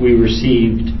 We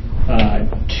received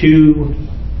 2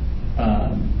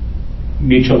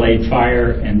 mutual aid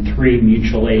fire and 3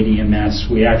 mutual aid EMS.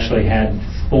 We actually had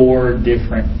 4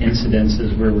 different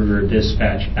incidences where we were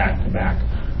dispatched back to back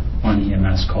on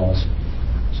EMS calls.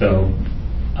 So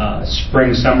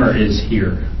spring, summer is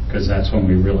here, because that's when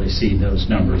we really see those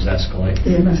numbers escalate.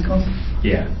 EMS calls?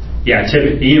 Yeah.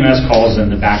 EMS calls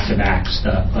and the back-to-back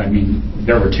stuff. I mean,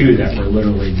 there were 2 that were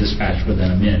literally dispatched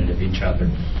within a minute of each other.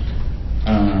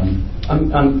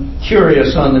 I'm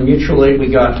curious on the mutual aid we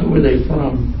got. Who were they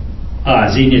from?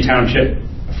 Xenia Township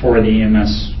for the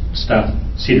EMS stuff.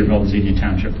 Cedarville and Xenia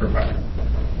Township provider.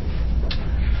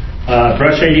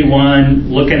 Brush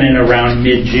 81, looking at around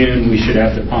mid-June, we should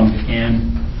have the pump in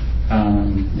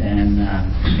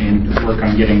and work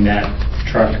on getting that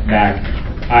truck back.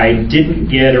 I didn't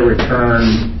get a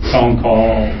return phone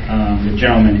call. The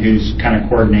gentleman who's kind of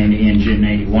coordinating Engine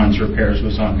 81's repairs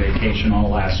was on vacation all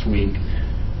last week.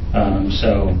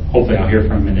 So hopefully I'll hear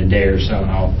from him in a day or so,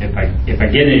 and if I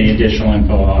get any additional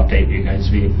info, I'll update you guys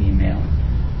via email.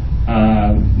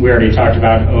 We already talked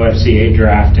about OFCA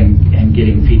draft and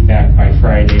getting feedback by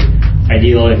Friday.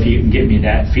 Ideal if you can get me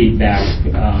that feedback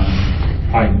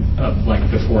probably like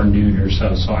before noon or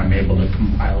so I'm able to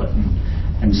compile it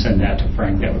and send that to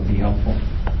Frank. That would be helpful.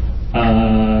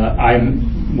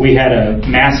 We had a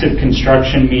massive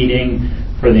construction meeting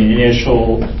for the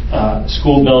initial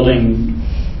school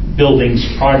buildings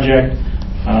project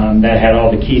that had all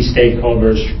the key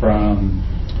stakeholders from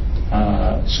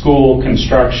school,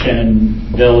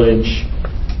 construction, village,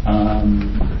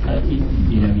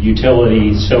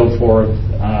 utilities, so forth,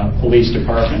 police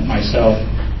department, myself,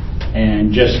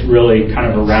 and just really kind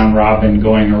of a round robin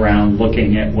going around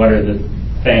looking at what are the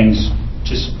things,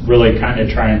 just really kind of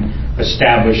trying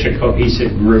establish a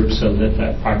cohesive group so that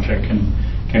that project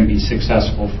can be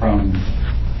successful from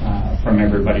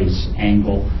everybody's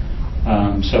angle.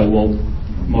 So we'll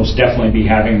most definitely be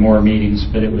having more meetings,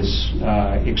 but it was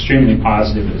extremely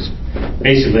positive. It was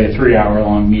basically a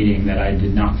 3-hour-long meeting that I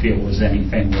did not feel was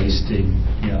anything wasted.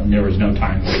 And there was no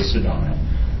time wasted on it.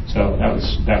 So that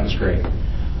was great.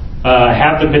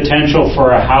 Have the potential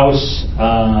for a house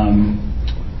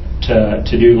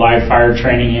to do live fire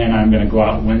training in. I'm going to go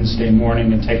out Wednesday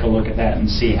morning and take a look at that and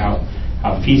see how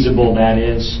feasible that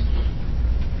is.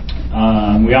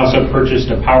 We also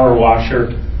purchased a power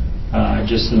washer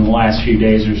just in the last few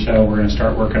days or so. We're going to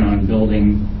start working on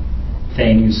building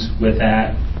things with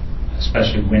that,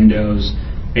 especially windows,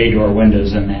 bay door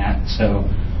windows and that. So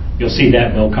you'll see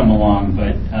that bill come along,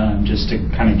 but just to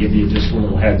kind of give you just a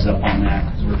little heads up on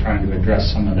that, because we're trying to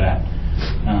address some of that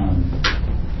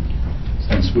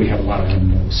since we have a lot of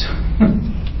windows.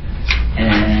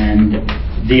 And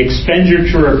the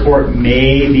expenditure report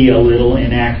may be a little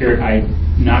inaccurate. I'm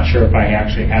not sure if I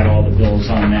actually had all the bills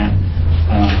on that.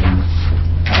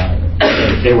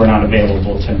 They were not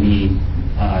available to me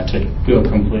to go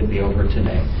completely over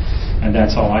today. And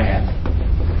that's all I have.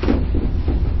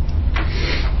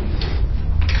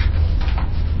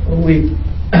 We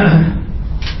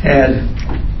had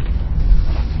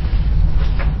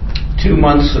 2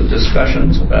 months of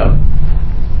discussions about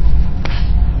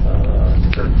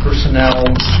different personnel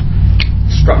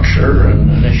structure and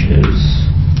initiatives,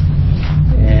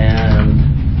 and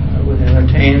I would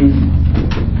entertain.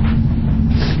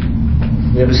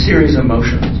 We have a series of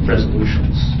motions,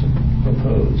 resolutions to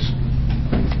propose.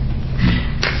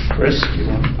 Chris, do you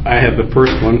want? I have the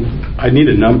first one. I need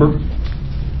a number.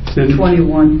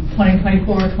 21.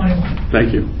 2024-21.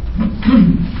 Thank you.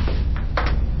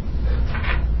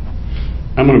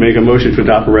 I'm going to make a motion to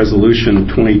adopt a resolution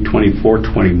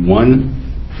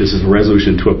 2024-21. This is a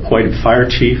resolution to appoint a fire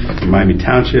chief for Miami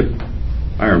Township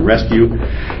Fire and Rescue.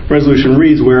 Resolution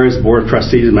reads, whereas the Board of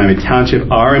Trustees of Miami Township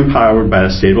are empowered by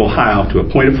the State of Ohio to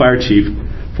appoint a fire chief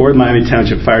for the Miami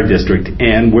Township Fire District,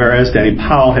 and whereas Danny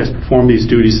Powell has performed the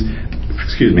duties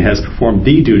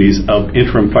of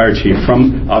interim fire chief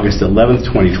from August 11th,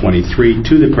 2023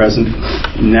 to the present,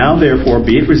 now therefore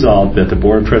be it resolved that the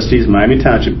Board of Trustees of Miami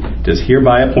Township does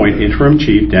hereby appoint interim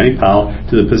chief Danny Powell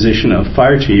to the position of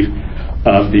fire chief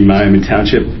of the Miami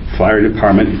Township Fire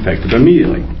Department effective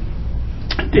immediately.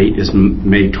 Date is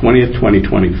May 20th,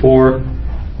 2024.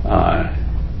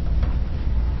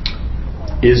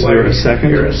 Is there a second?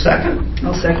 Here a second.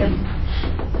 I'll second.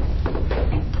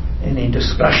 Any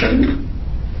discussion?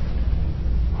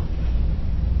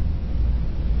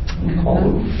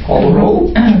 Call the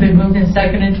roll. Been moved and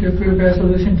seconded to approve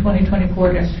Resolution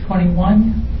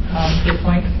 2024-21 to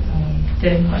appoint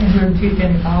interim chief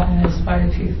Danny Powell as fire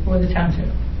chief for the township.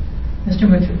 Mr.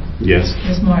 Mitchell. Yes.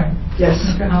 Ms. Moore. Yes.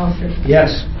 Mr. Hollister.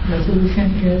 Yes.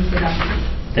 Resolution is adopted.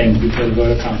 Thank you for the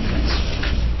vote of confidence.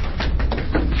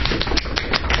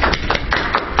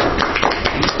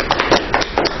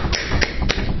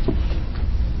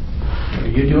 Are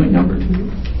you doing number 2?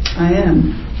 I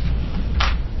am.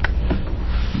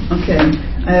 Okay.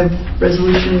 I have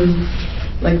resolution,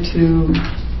 like to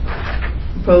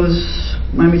propose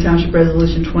Miami Township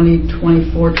Resolution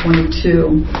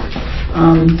 2024-22.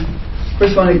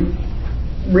 First, I want to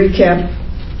recap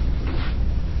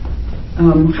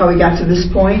how we got to this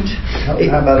point. How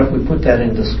about if we put that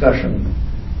in discussion?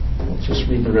 Let's just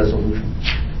read the resolution.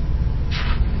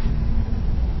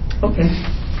 Okay.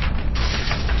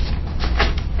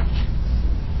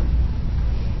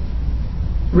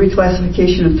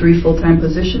 Reclassification of 3 full-time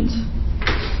positions.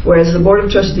 Whereas the Board of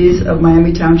Trustees of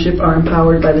Miami Township are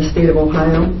empowered by the State of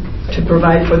Ohio to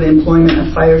provide for the employment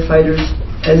of firefighters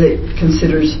as it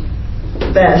considers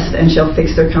best and shall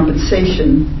fix their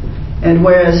compensation. And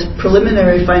whereas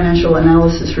preliminary financial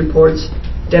analysis reports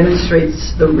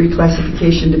demonstrates the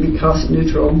reclassification to be cost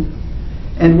neutral,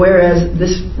 and whereas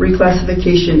this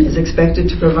reclassification is expected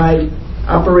to provide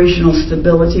operational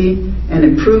stability and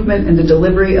improvement in the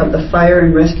delivery of the fire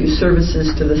and rescue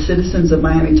services to the citizens of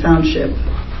Miami Township.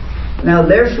 Now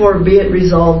therefore be it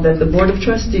resolved that the Board of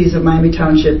Trustees of Miami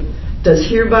Township does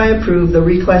hereby approve the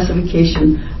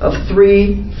reclassification of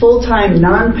 3 full-time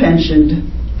non-pensioned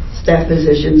staff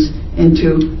positions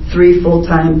into 3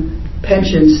 full-time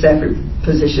pension staff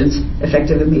positions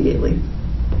effective immediately.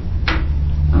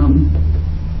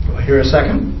 Do I hear a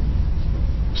second?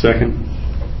 Second.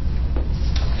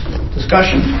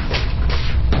 Discussion.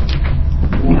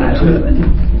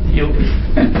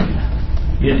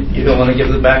 You don't want to give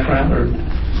the background or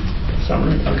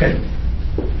summary? Okay.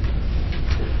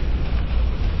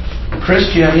 Chris,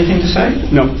 do you have anything to say?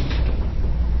 No.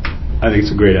 I think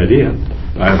it's a great idea.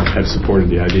 I have supported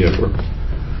the idea for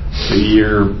a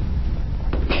year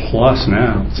plus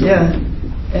now. So. Yeah,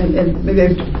 and maybe, I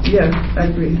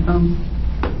agree.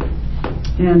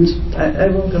 And I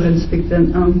will go ahead and speak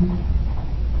then.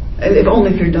 If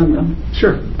only if you're done, though.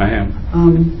 Sure, I am.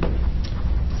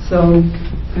 So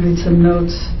I made some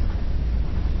notes.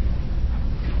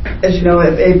 As you know,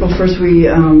 April 1st,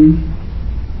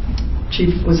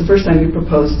 Chief, was the first time we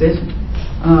proposed it,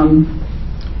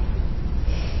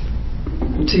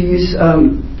 to use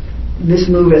this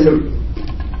move as a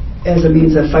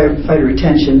means of firefighter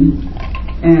retention,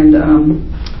 and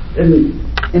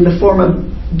in the form of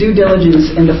due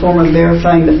diligence, in the form of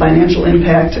verifying the financial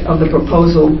impact of the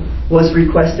proposal was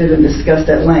requested and discussed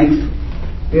at length.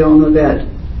 We all know that.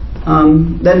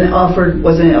 Then offered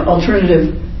was an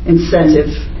alternative incentive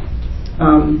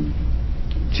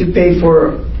to pay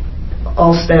for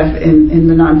all staff in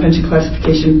the non-pension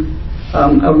classification,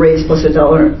 a raise plus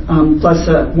 $1 plus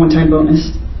a one-time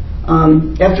bonus.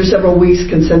 After several weeks,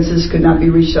 consensus could not be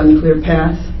reached on a clear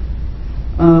path.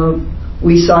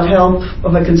 We sought help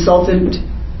of a consultant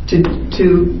to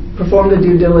perform the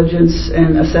due diligence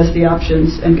and assess the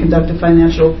options and conduct a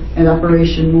financial and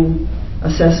operational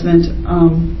assessment.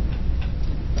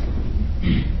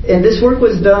 And this work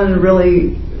was done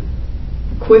really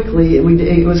quickly. It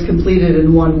was completed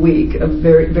in 1 week of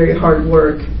very, very hard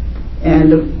work.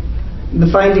 And the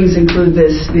findings include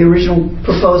this: the original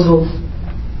proposal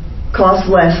cost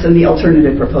less than the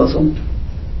alternative proposal,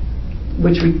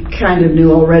 which we kind of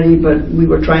knew already, but we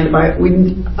were trying to buy.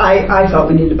 I thought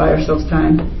we needed to buy ourselves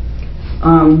time.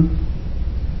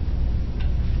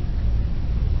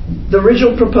 The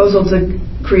original proposal to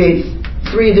create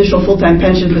 3 additional full-time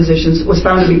pension positions was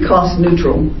found to be cost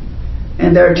neutral,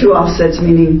 and there are 2 offsets,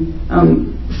 meaning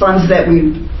funds that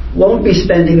we won't be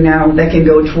spending now that can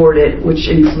go toward it, which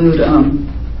include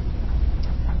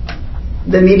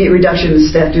the immediate reduction in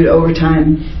staff due to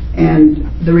overtime and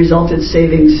the resultant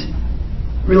savings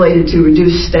related to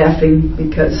reduced staffing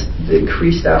because the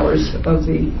increased hours of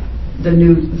the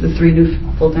 3 new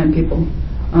full-time people.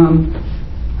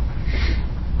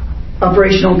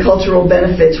 Operational and cultural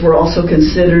benefits were also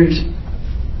considered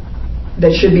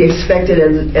that should be expected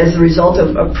as a result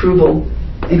of approval,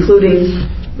 including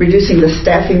reducing the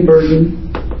staffing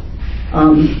burden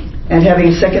and having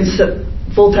a second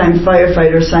full-time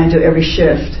firefighter assigned to every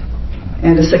shift,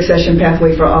 and a succession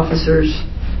pathway for officers,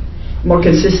 more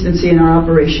consistency in our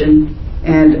operation,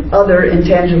 and other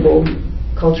intangible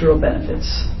cultural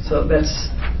benefits. So that's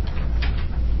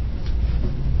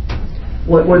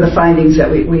what were the findings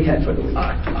that we had for the week.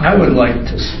 I would like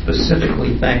to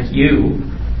specifically thank you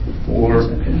for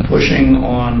pushing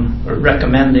on or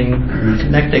recommending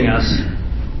connecting us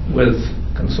with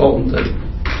a consultant that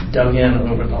dug in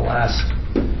over the last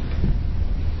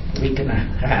week and a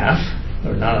half,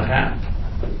 or not a half,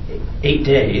 8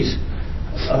 days,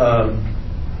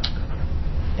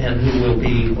 and who will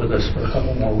be with us for a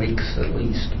couple more weeks at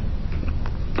least.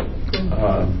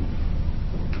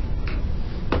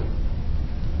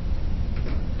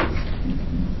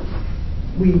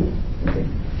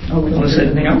 Want to say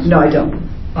anything else? No, I don't.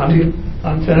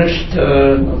 Unfinished.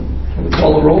 We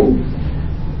call the roll.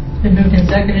 Been moved and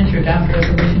seconded to adopt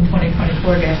Resolution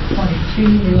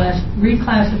 2024-22,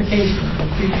 reclassification of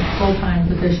 3 full-time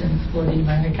positions for the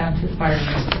Miami Township Fire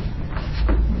District.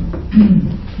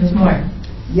 Ms. Moyer?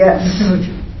 Yes. Mr. Mucci?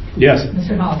 Yes.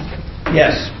 Mr. Hollister?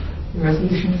 Yes. The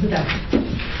resolution is adopted.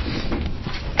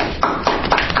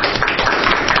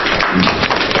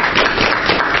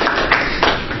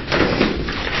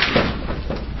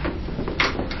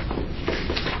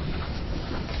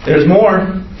 There's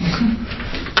more.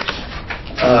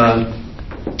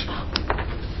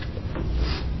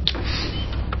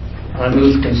 I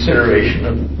move consideration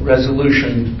of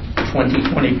Resolution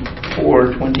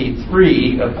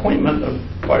 2024-23, appointment of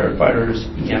firefighters,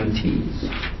 EMTs.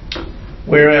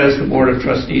 Whereas the Board of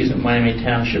Trustees of Miami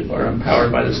Township are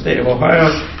empowered by the state of Ohio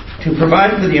to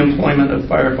provide for the employment of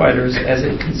firefighters as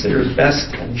it considers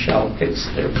best and shall fix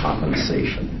their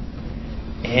compensation.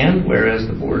 And whereas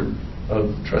the Board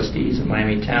of Trustees of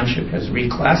Miami Township has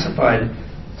reclassified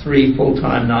 3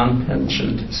 full-time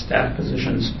non-pensioned staff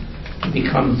positions to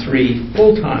become 3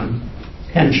 full-time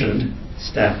pensioned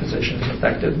staff positions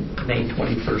effective May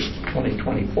 21st,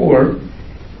 2024.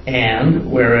 And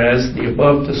whereas the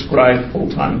above described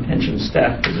full-time pension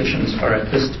staff positions are at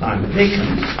this time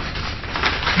vacant,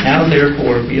 now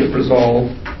therefore be it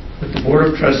resolved that the Board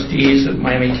of Trustees of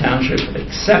Miami Township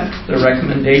accept the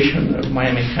recommendation of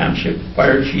Miami Township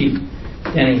Fire Chief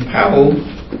Denny Powell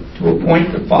to appoint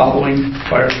the following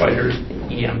firefighters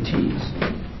EMTs: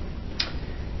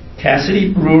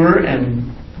 Cassidy Brewer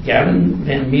and Gavin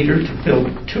Van Meter to fill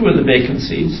 2 of the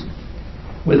vacancies,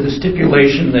 with the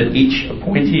stipulation that each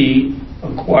appointee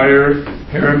acquire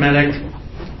paramedic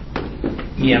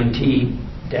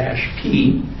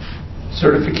EMT-P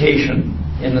certification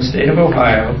in the state of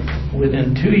Ohio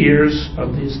within 2 years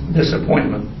of this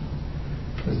appointment.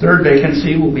 The 3rd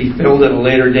vacancy will be filled at a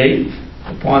later date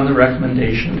upon the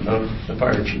recommendation of the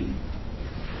fire chief.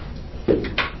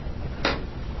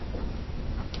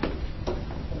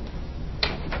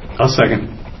 I'll second.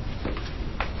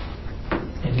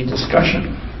 Any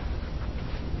discussion?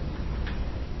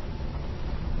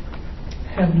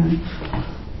 Have none.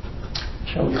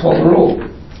 Shall we call the roll?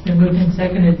 Been moved and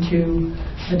seconded to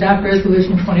adopt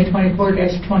Resolution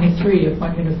 2024-23,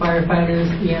 appointment of firefighters,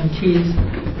 EMTs,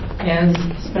 as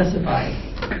specified.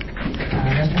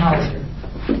 Mr. Hollister.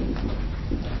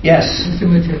 Yes. Mr.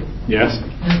 Mutcher. Yes?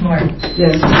 Ms. Moore.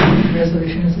 Yes. The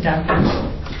resolution is adopted.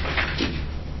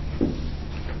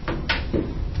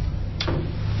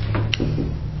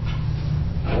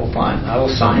 I will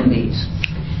sign these.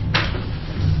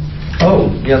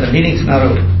 Oh, yeah, the meeting's not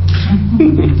over.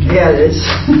 Yeah, it is.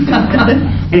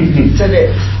 Yes, it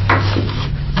is.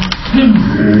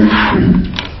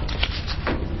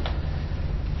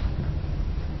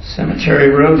 Cemetery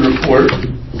Road report.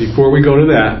 Before we go to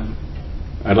that,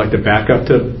 I'd like to back up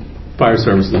to fire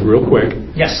services real quick.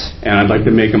 Yes. And I'd like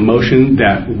to make a motion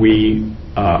that we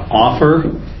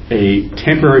offer a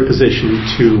temporary position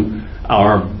to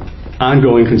our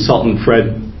ongoing consultant,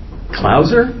 Fred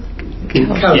Klauser?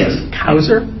 Yes.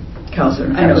 Kauser? Kauser.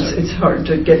 I know it's hard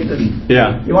to get the.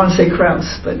 Yeah. You want to say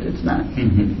Kraus, but it's not.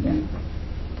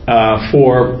 Yeah.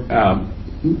 For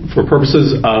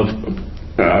purposes of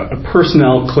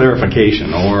personnel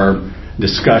clarification or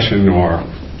discussion or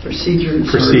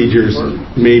Procedures. or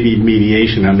maybe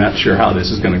mediation. I'm not sure how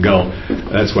this is going to go.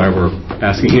 That's why we're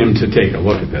asking him to take a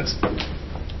look at this.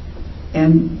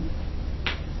 And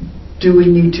do we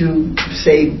need to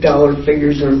say dollar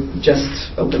figures or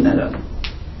just open that up?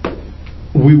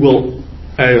 We will,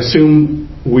 I assume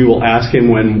we will ask him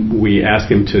when we ask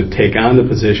him to take on the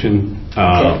position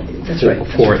That's right.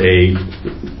 for a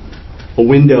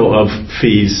window of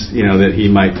fees, that he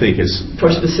might think is... For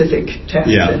specific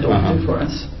tasks that don't do for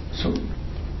us. So,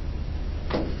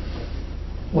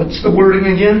 what's the wording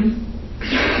again?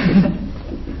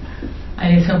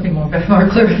 I need something more clear.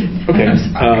 Okay.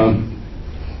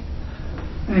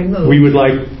 We would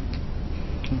like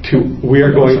to, we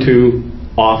are going to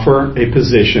offer a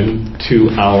position to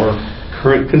our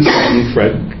current consultant,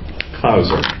 Fred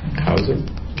Klauser. Kauser?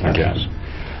 Oh, gosh.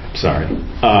 Sorry.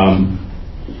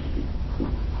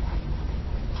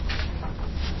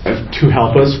 To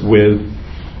help us with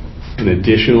an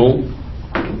additional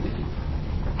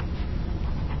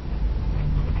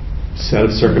set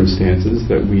of circumstances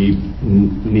that we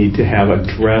need to have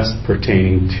addressed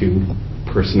pertaining to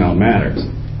personnel matters.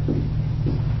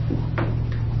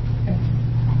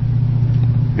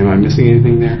 Am I missing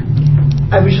anything there?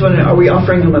 I was just wondering, are we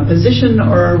offering him a position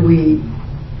or are we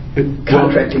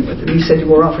contracting with him? You said you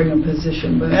were offering him a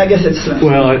position, but I guess it's...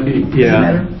 Well,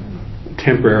 yeah.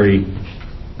 Temporary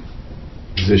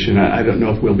position. I don't know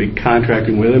if we'll be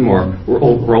contracting with him or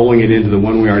rolling it into the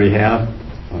one we already have.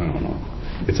 I don't know.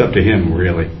 It's up to him,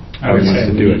 really. I would say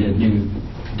to we do need it. a new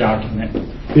document.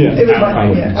 Yeah. It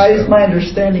was my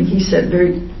understanding, he said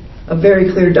a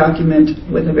very clear document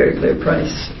with a very clear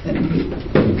price, and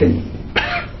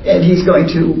he's going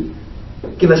to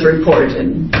give us a report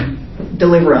and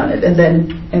deliver on it, and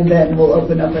then we'll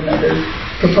open up another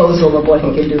proposal of what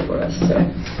he can do for us. So.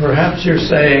 Perhaps you're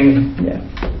saying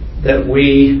that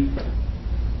we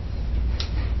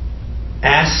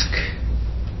ask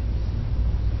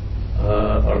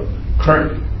our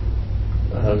current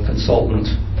consultant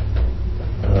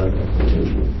to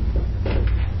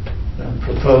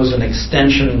propose an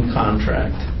extension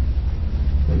contract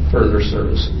with further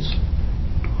services.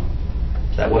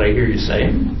 Is that what I hear you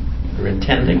saying? You're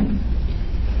intending?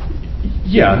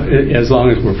 Yeah, as long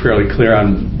as we're fairly clear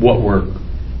on what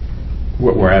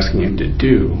we're asking him to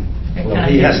do. Well,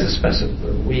 he has to specify.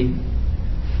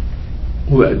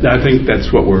 Well, I think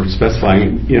that's what we're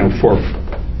specifying, for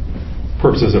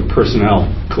purposes of personnel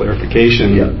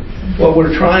clarification. Yeah. What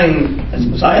we're trying,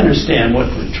 as I understand,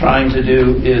 what we're trying to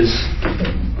do is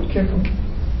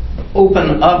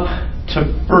open up to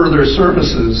further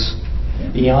services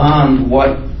beyond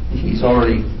what he's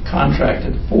already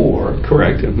contracted for.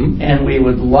 Correct. Mm-hmm. And we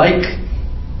would like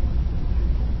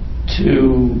to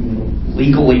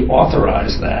legally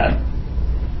authorize that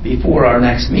before our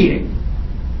next meeting.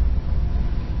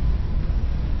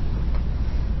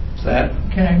 Is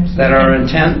that our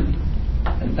intent?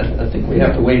 I think we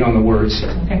have to wait on the words.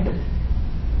 Okay.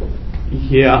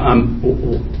 Yeah,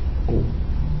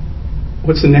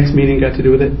 what's the next meeting got to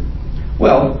do with it?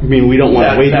 Well, I mean, we don't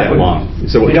want to wait that long.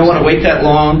 So we don't want to wait that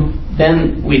long.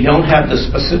 Then we don't have the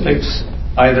specifics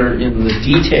either in the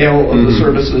detail of the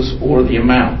services or the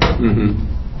amount.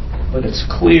 But it's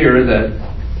clear that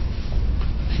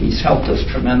he's helped us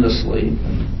tremendously,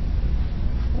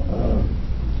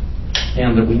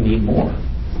 and that we need more.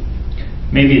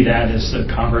 Maybe that is a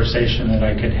conversation that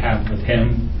I could have with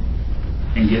him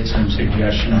and get some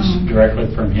suggestions directly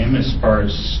from him as far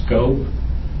as scope.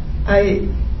 I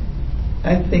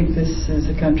think this is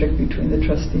a contract between the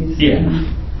trustees. Yeah.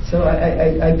 So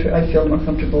I feel more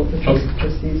comfortable with the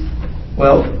trustees.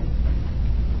 Well,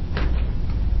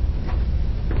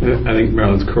 I think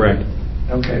Marilyn's correct.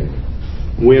 okay.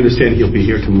 We understand he'll be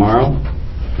here tomorrow.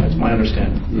 That's my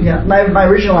understanding. Yeah, my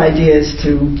original idea is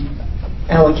to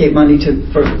allocate money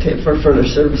for further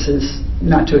services,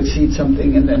 not to exceed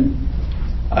something, and then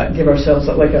give ourselves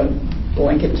like a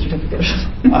blanket certificate.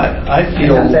 I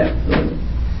feel...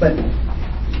 But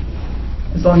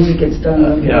as long as it gets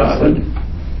done.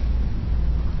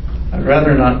 I'd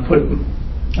rather not put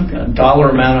a dollar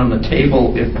amount on the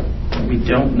table if we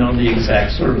don't know the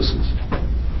exact services.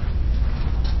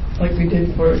 Like we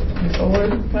did for the solar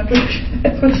contract,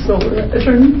 for the solar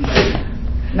attorney.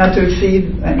 Not to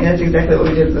exceed, I mean, that's exactly what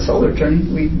we did with the solar attorney.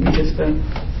 We just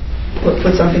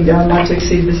put something down not to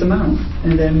exceed this amount.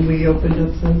 And then we opened up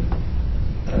the...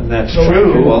 And that's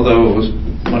true, although it was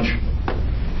much...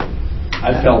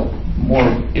 I felt more,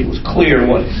 it was clear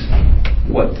what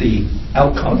the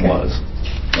outcome was.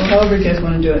 Well, however you guys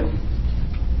want to do it.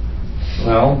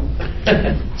 Well...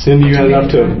 Cindy, you had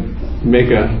enough to make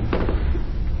a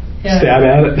stab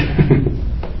at it?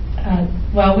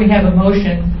 Well, we have a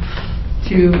motion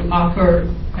to offer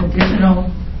additional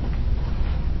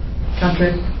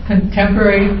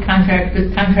temporary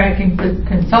contracting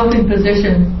consulting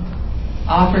positions,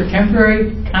 offer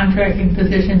temporary contracting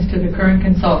positions to the current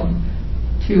consultant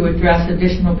to address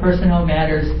additional personnel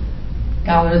matters,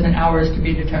 dollars and hours to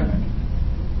be determined.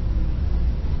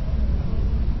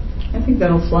 I think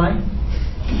that'll fly.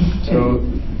 So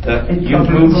you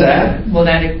move that? Will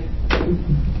that? Do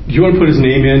you want to put his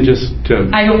name in just to...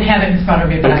 I don't have it in front of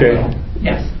me, but Okay. I will.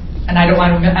 Yes, and I don't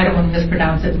want to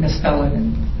mispronounce it, misspell it,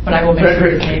 but I will make sure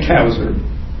it's named. Towser.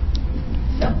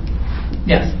 So,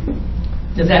 yes.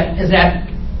 Is that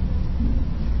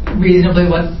reasonably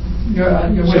what your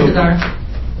wishes are?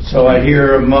 So I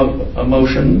hear a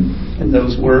motion in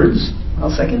those words.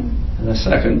 I'll second. And a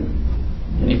second.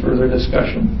 Any further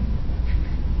discussion?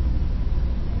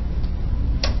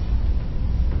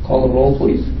 Call the roll,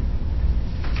 please.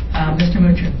 Mr.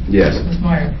 Mucher. Yes. Ms.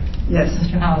 Moyer. Yes.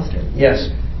 Mr. Hollister. Yes.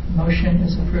 Motion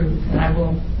is approved, and I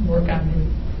will work on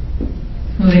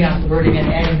moving on the wording and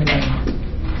adding the name.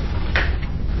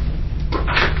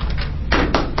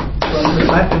 Well,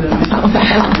 we're after them.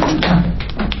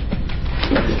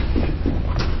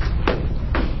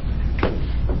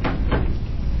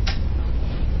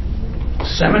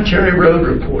 Cemetery Road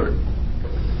Report.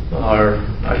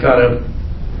 I got a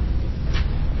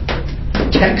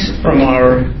text from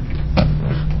our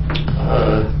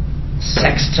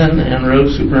sexton and road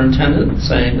superintendent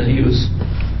saying that he was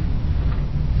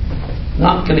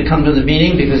not going to come to the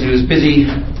meeting because he was busy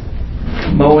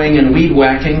mowing and weed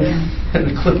whacking at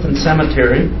the Clifton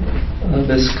Cemetery.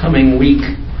 This coming week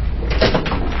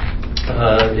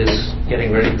is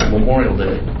getting ready for Memorial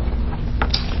Day.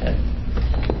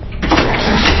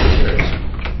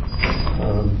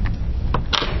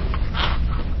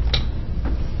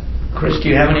 Chris, do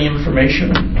you have any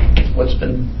information? What's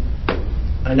been?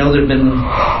 I know there've been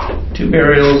 2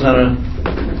 burials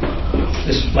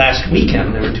this last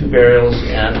weekend. There were 2 burials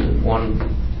and 1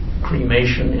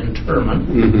 cremation interment.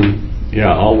 Mm-hmm.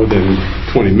 Yeah, all within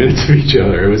 20 minutes of each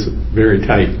other. It was very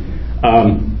tight.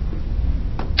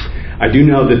 I do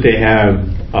know that they have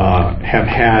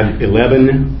had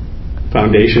 11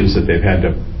 foundations that they've had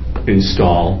to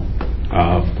install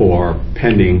for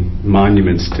pending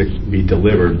monuments to be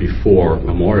delivered before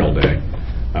Memorial Day.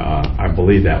 I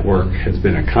believe that work has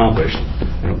been accomplished.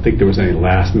 I don't think there was any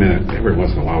last minute. Every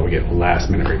once in a while we get a last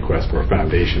minute request for a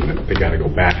foundation that they got to go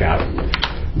back out and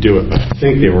do it. But I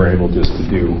think they were able just to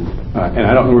do, and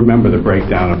I don't remember the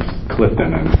breakdown of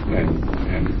Clifton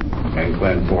and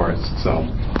Glen Forest, so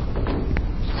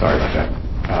sorry about that.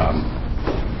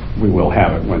 We will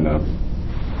have it when the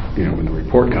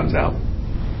report comes out.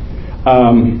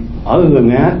 Other than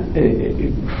that,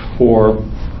 for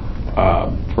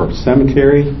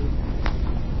cemetery,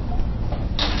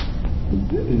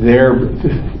 they're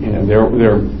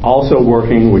also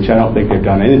working, which I don't think they've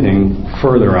done anything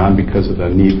further on because of the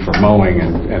need for mowing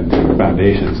and the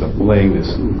foundations of laying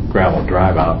this gravel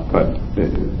drive out, but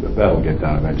that'll get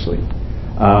done eventually.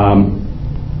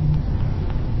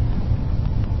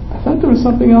 I thought there was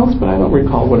something else, but I don't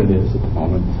recall what it is at the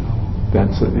moment.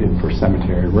 That's it for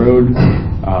Cemetery Road.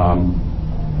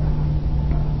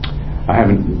 I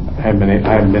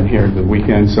haven't been here the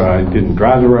weekend, so I didn't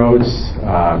drive the roads.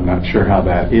 I'm not sure how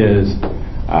that is.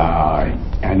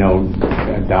 I know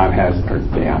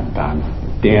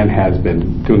Dan has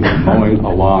been doing some mowing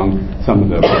along some of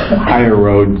the higher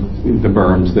road, the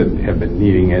berms that have been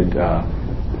needing it,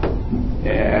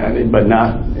 but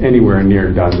not anywhere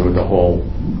near done with the whole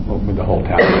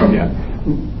town yet.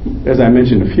 As I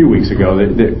mentioned a few weeks ago,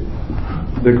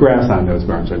 the grass on those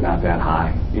berms are not that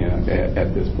high,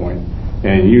 at this point.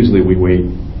 And usually we wait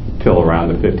till around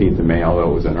the 15th of May,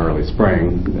 although it was an early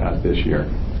spring this year,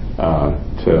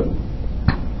 to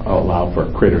allow for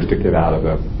critters to get out of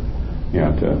the,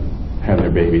 to have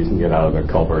their babies and get out of the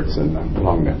culverts and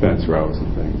along the fence rows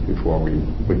and things before we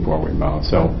mow.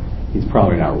 So he's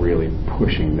probably not really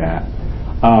pushing that.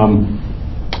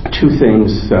 Two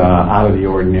things out of the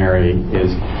ordinary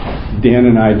is Dan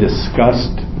and I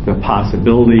discussed the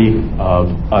possibility of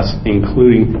us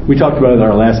including, we talked about at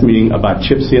our last meeting about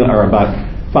chip seal, or about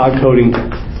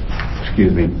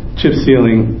chip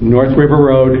sealing North River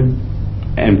Road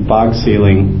and fog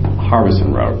sealing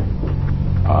Harbison Road.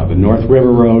 The North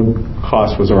River Road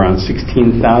cost was around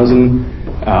 $16,000.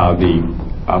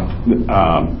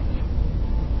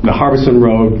 The Harbison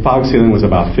Road fog sealing was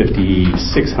about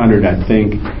 $5,600, I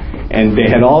think. And they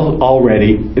had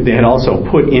also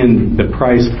put in the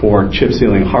price for chip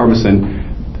sealing Harbison.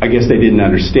 I guess they didn't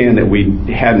understand that we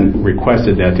hadn't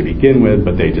requested that to begin with,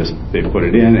 but they put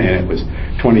it in, and it was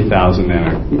 $20,000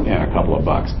 and a couple of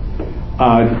bucks.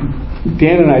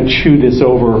 Dan and I chewed this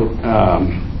over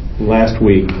last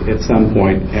week at some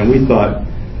point, and we thought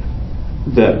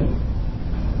that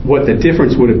what the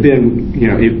difference would have been,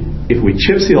 if we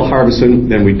chip seal Harbison,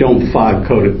 then we don't fog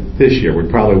coat it this year. We'd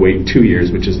probably wait 2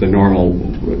 years, which is the normal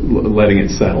letting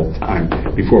it settle time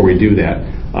before we do that.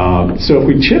 So if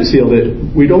we chip sealed it,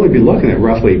 we'd only be looking at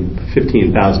roughly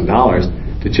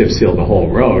 $15,000 to chip seal the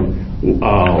whole road,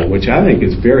 which I think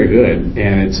is very good,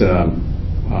 and it's the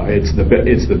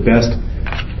best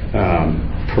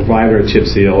provider of chip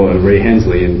seal, Ray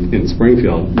Hensley in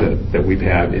Springfield, that we've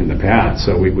had in the past.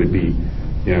 So we would be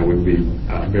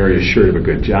very assured of a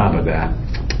good job of that.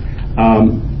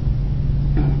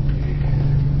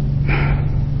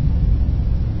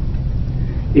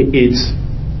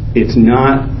 It's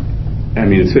not,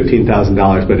 it's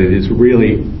 $15,000, but it is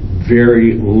really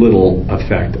very little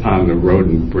effect on the road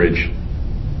and bridge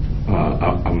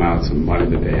amounts of money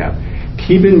that they have.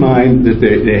 Keep in mind that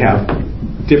they have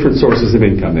different sources of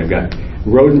income. They've got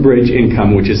road and bridge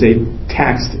income, which is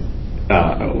taxed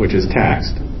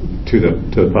to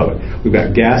the public. We've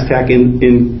got gas tax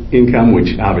income,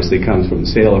 which obviously comes from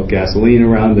the sale of gasoline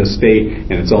around the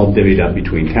state, and it's all divvied up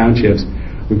between townships.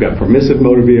 We've got permissive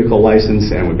motor vehicle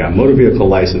license, and we've got motor vehicle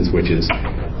license, which is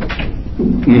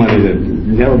money that I've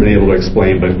never been able to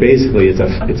explain, but basically it's a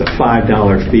 $5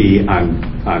 fee on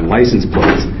license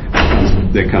plates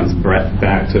that comes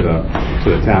back to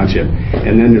the township,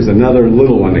 and then there's another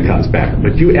little one that comes back.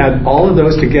 But you add all of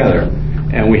those together,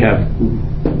 and we have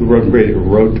the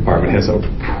road department has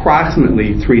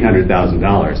approximately $300,000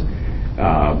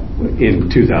 in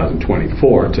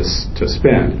 2024 to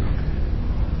spend.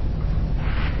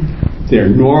 Their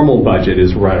normal budget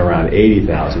is right around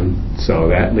 $80,000, so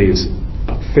that leaves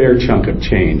a fair chunk of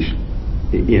change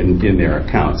in their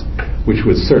accounts, which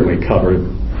would certainly cover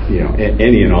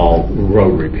any and all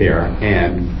road repair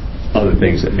and other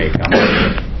things that may come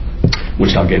up,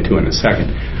 which I'll get to in a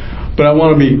second. But I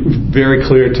want to be very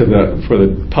clear for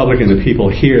the public and the people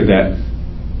here that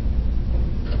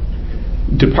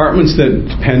departments that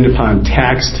depend upon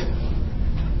taxed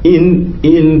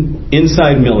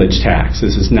inside millage tax.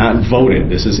 This is not voted.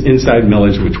 This is inside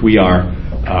millage, which we are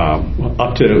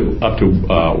up to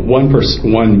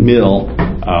 1 mil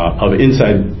of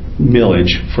inside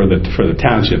millage for the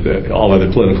township. All other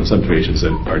political subdivisions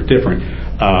are different.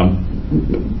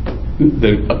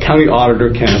 The county auditor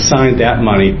can assign that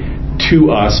money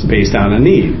to us based on a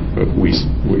need. We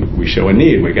show a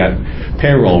need. We've got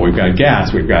payroll. We've got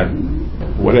gas. We've got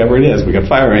whatever it is. We've got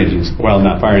fire engines. Well,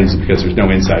 not fire engines because there's no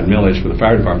inside millage for the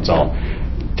fire department. It's all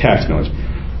tax millage,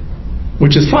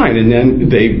 which is fine. And then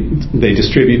they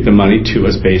distribute the money to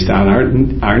us based on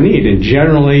our need. And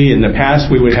generally, in the past,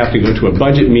 we would have to go to a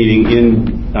budget meeting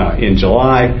in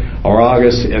July or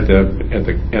August at the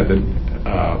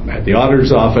at the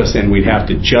auditor's office, and we'd have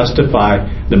to justify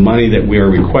the money that we are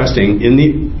requesting in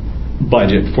the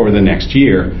budget for the next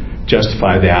year,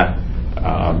 justify that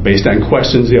based on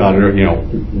questions the auditor,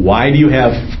 why do you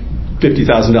have $50,000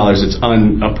 that's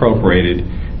unappropriated,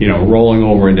 rolling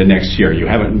over into next year? You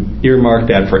haven't earmarked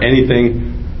that for anything,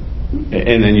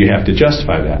 and then you have to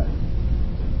justify that.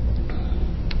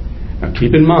 Now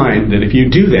keep in mind that if you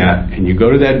do that and you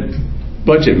go to that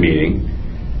budget meeting,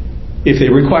 if they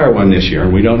require one this year,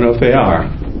 and we don't know if they are,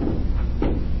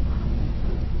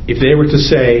 if they were to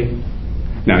say,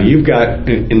 now you've got,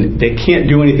 and they can't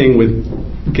do anything with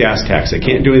gas tax, they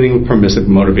can't do anything with permissive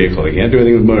motor vehicle, they can't do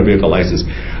anything with motor vehicle license,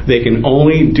 they can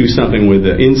only do something with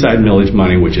the inside millage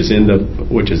money, which is in the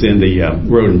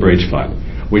road and bridge fund,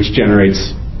 which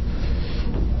generates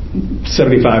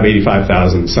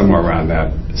 85,000, somewhere around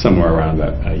that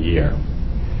a year.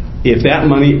 If that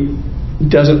money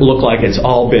doesn't look like it's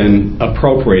all been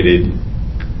appropriated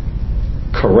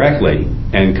correctly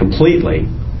and completely,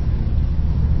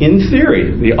 in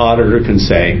theory, the auditor can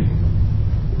say,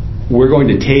 we're going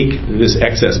to take this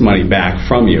excess money back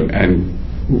from you and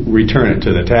return it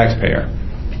to the taxpayer.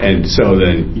 And so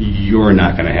then you're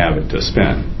not going to have it to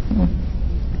spend.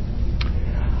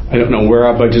 I don't know what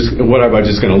our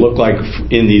budget's going to look like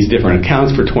in these different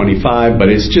accounts for 25, but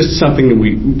it's just something that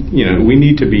we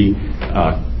need to be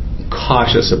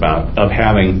cautious about, of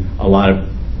having a lot of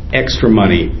extra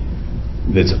money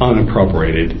that's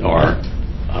unappropriated or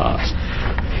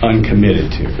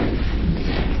uncommitted to.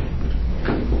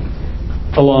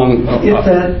 If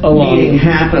that meeting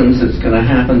happens, it's going to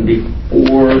happen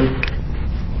before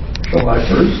July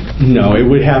 1st? No, it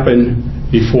would happen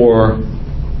before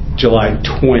July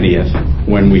 20th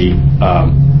when we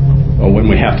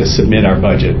have to submit our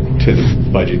budget to the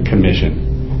Budget Commission.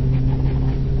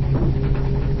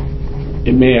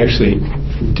 It may actually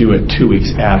do it 2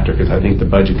 weeks after, because I think the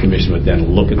Budget Commission would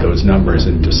then look at those numbers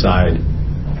and decide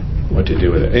what to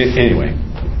do with it. Anyway,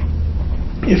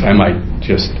 if I might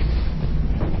just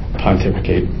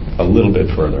pontificate a little bit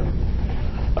further.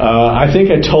 I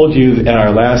think I told you at our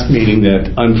last meeting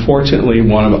that unfortunately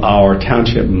one of our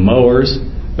township mowers,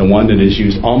 the one that is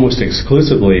used almost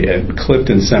exclusively at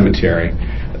Clifton Cemetery,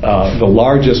 the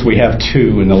largest, we have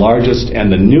two, and the largest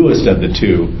and the newest of the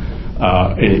two,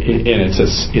 and it's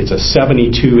a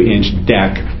 72-inch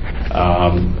deck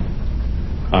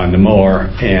on the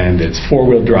mower, and it's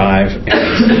four-wheel drive,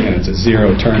 and it's a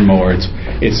zero-turn mower.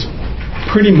 It's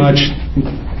pretty much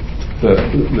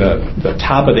the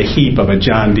top of the heap of a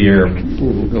John Deere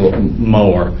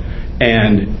mower,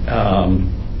 and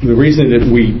the reason that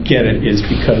we get it is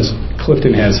because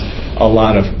Clifton has a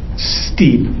lot of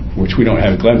steep, which we don't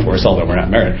have at Glen Forest, although we're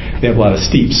not married. They have a lot of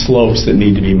steep slopes that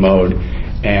need to be mowed,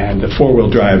 and the four-wheel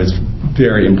drive is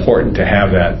very important to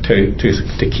have that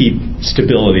to keep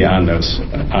stability on those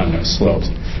slopes.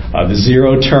 The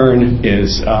zero turn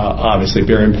is obviously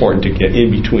very important to get in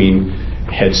between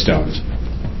headstones.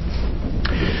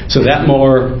 So that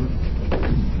mower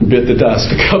bit the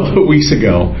dust a couple of weeks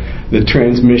ago. The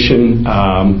transmission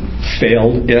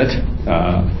failed it.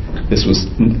 This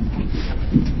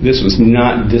was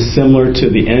not dissimilar to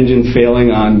the engine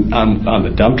failing on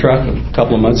the dump truck a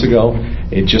couple of months ago.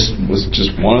 It was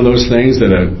just one of those things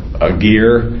that a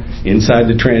gear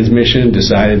inside the transmission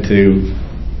decided to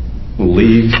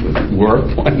leave work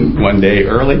one day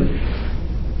early,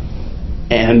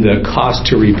 and the cost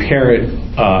to repair it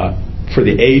for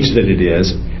the age that it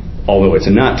is, although it's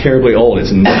not terribly old,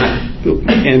 it's not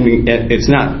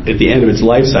at the end of its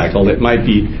life cycle. It might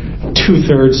be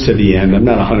 2/3 to the end. I'm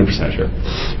not 100% sure,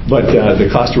 but the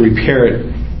cost to repair it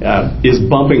is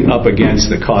bumping up against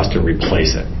the cost to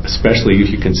replace it, especially if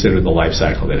you consider the life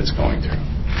cycle that it's going through.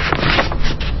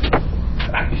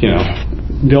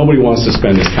 Nobody wants to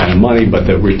spend this kind of money, but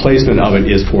the replacement of it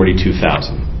is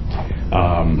 $42,000,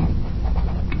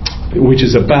 which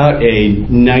is about a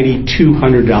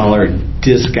 $9,200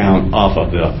 discount off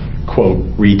of the quote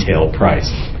retail price.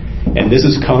 And this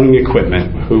is Coning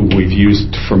Equipment, who we've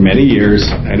used for many years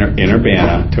in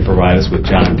Urbana to provide us with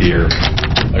John Deere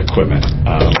equipment.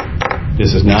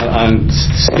 This is not on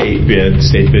state bid.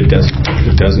 State bid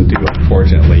doesn't do,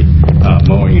 unfortunately,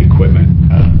 mowing equipment.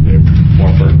 They're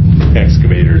more for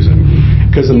excavators, and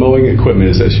because the mowing equipment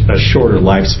is a shorter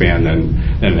lifespan than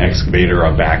an excavator,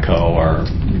 or a backhoe, or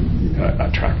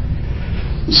a truck.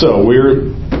 So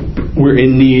we're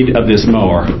in need of this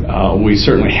mower. We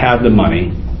certainly have the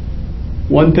money.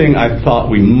 One thing I thought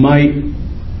we might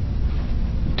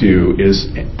do is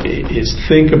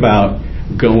think about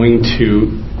going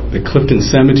to the Clifton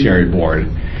Cemetery Board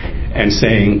and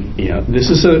saying, this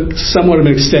is somewhat of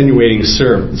an extenuating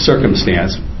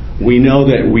circumstance, we know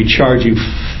that we charge you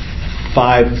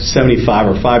 $5.75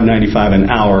 or $5.95 an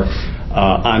hour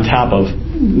on top of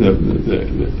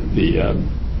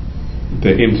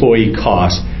the employee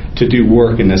cost to do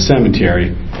work in the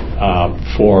cemetery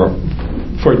for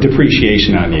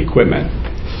depreciation on the equipment.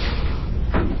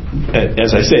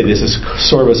 As I say, this is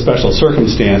sort of a special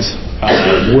circumstance.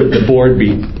 Would the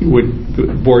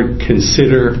board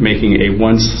consider making a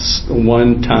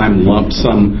one-time lump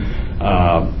sum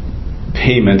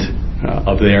payment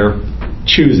of their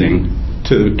choosing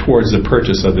towards the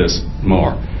purchase of this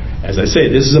mower? As I say,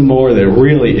 this is a mower that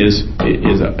really is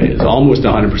almost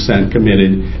 100%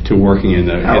 committed to working in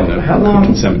the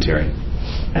cemetery.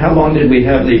 How long did we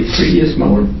have the previous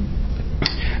mower?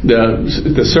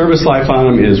 The service life on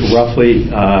them is roughly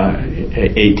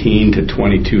 18 to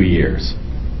 22 years.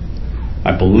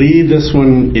 I believe this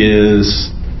one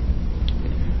is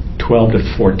 12 to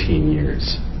 14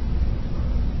 years.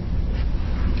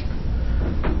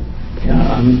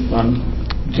 Yeah, I'm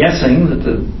guessing that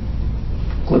the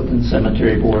Clifton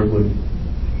Cemetery Board would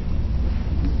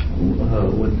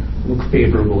look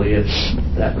favorably at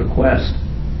that request.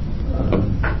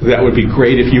 That would be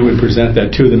great if you would present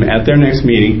that to them at their next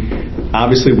meeting.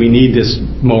 Obviously, we need this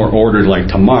mower ordered like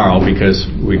tomorrow because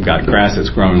we've got grass that's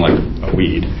growing like a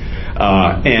weed.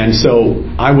 And so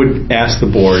I would ask the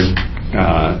board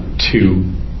to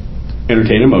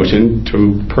entertain a motion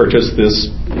to purchase this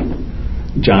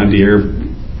John Deere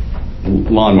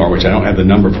lawnmower, which I don't have the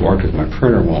number for because my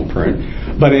printer won't print.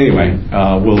 But anyway,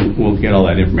 we'll get all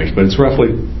that information. But it's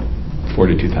roughly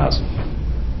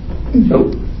 $42,000.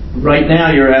 So right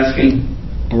now you're asking?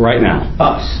 Right now.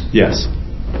 Us? Yes.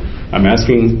 I'm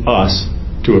asking us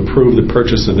to approve the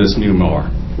purchase of this new mower.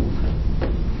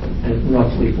 At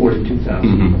roughly $42,000.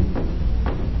 Mm-hmm.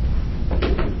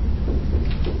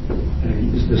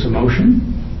 Is this a motion?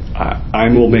 I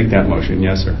will make that motion,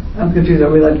 yes, sir. I'm confused.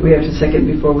 We have to second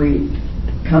before we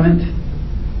comment?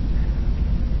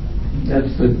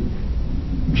 That's the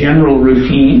general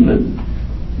routine, but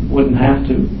wouldn't have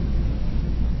to.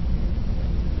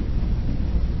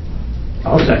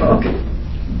 I'll second. Okay.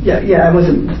 Yeah, I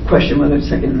wasn't questioning whether to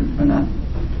second or not.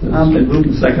 It's been moved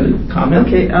and seconded. Comment?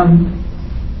 Okay,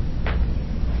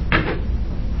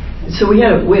 so we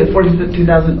had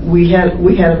 $42,000. We had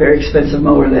a very expensive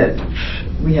mower that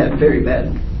we had very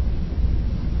bad.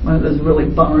 One of those really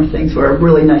bummer things where a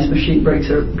really nice machine breaks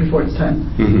before its time.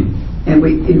 Mm-hmm. And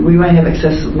we might have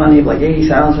excessive money of like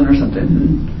 $80,000 or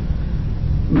something.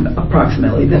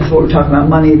 Approximately, that's what we're talking about.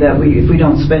 Money that if we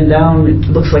don't spend down, it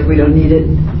looks like we don't need it,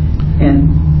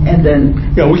 and then.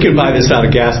 Yeah, we could buy this out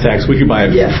of gas tax. We could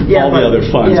buy it all the other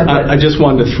funds. I just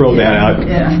wanted to throw that out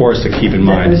for us to keep in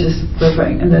mind. That was just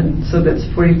clarifying, and then so that's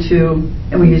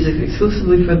 42, and we use it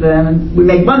exclusively for them, and we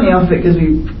make money off it because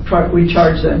we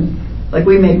charge them. Like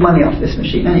we make money off this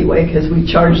machine anyway because we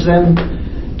charge them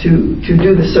to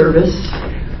do the service.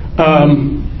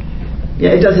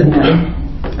 Yeah, it doesn't matter.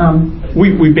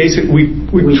 We basically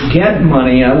we get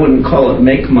money. I wouldn't call it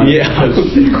make money. Yeah.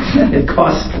 It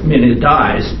costs. I mean, it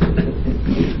dies.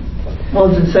 Well,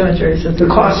 it's a cemetery, so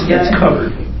the cost gets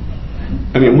covered.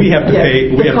 I mean, we have to pay.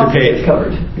 We have to pay. Gets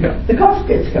covered. Yeah. The cost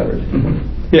gets covered.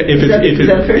 Mm-hmm. Yeah,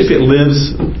 if it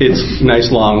lives its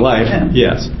nice long life,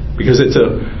 yes, because it's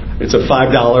a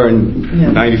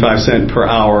 $5.95 per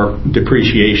hour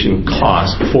depreciation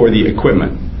cost for the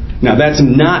equipment. Now, that's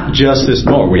not just this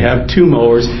mower. We have two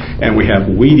mowers, and we have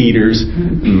weed eaters.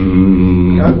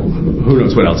 Who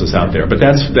knows what else is out there? But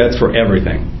that's for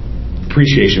everything.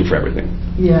 Depreciation for everything.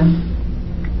 Yeah.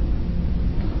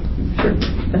 Sure.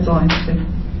 That's all I have to say.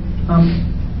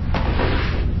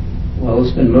 Well,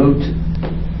 it's been moved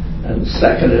and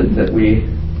seconded that we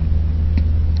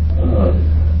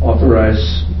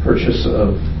authorize purchase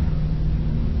of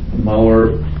a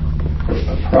mower for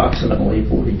approximately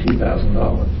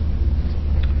 $42,000.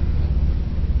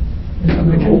 Mr.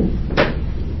 Richard?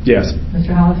 Yes.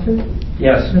 Mr. Hollister?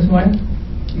 Yes. Ms. Moore?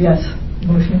 Yes.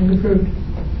 Motion is approved.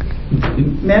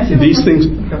 These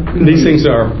things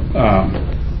are.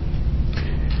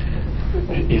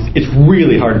 It's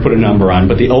really hard to put a number on,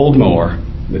 but the old mower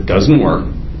that doesn't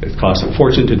work, it costs a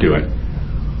fortune to do it.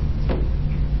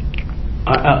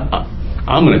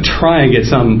 I'm going to try and get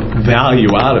some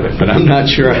value out of it, but I'm not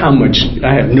sure how much.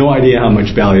 I have no idea how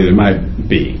much value there might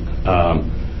be. I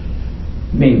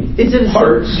mean, is it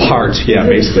parts? Parts, yeah,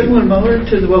 is it basically. a similar mower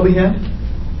to what we have?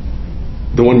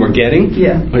 The one we're getting?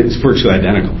 Yeah. It's virtually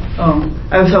identical. Oh,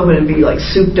 I was hoping it'd be like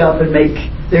souped up and make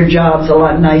their jobs a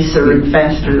lot nicer and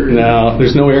faster. No,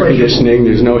 there's no air conditioning.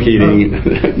 There's no heating.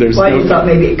 There's Well, you thought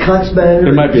maybe it cuts better.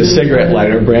 There might be a cigarette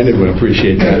lighter. Brandon would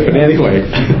appreciate that. But anyway,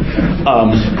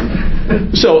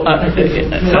 So I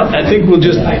think we'll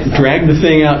just drag the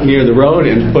thing out near the road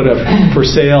and put a for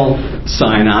sale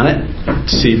sign on it.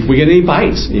 See if we get any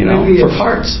bites, Maybe for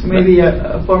parts. Maybe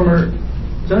a former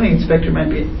zoning inspector might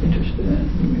be interested in it.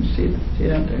 You can see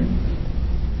it out there.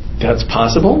 That's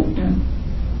possible. Yeah.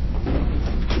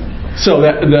 So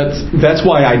that's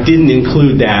why I didn't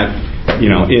include that,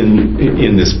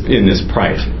 in this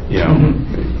price.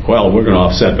 Well, we're going to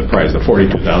offset the price of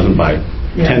 $42,000 by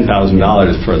 $10,000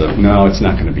 for the. No, it's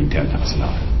not going to be $10,000.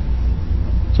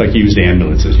 It's like used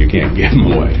ambulances; you can't give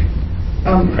them away.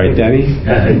 Right, Danny?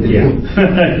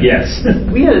 Yeah. Yes.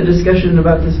 We had a discussion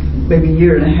about this maybe a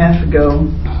year and a half ago,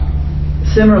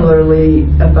 similarly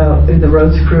about the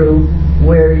roads crew,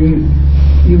 where you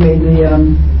made the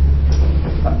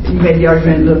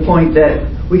argument, the point that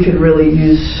we could really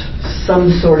use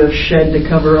some sort of shed to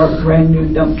cover our brand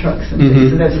new dump trucks and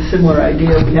things. So that's a similar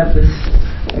idea. We have this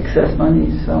excess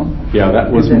money, so. Yeah, that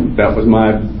was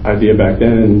my idea back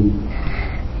then.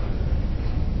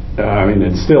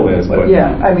 It still is, but.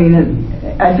 Yeah, I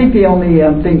think the only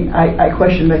thing I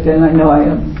questioned back then, I know I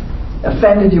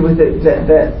offended you with it,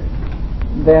 that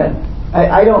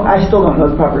I still don't know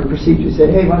the proper procedure. You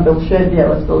said, hey, want to build a shed? Yeah,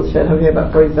 let's build a shed. Okay,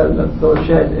 about 40,000, let's build a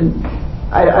shed. And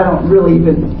I don't really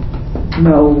even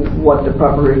know what the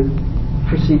proper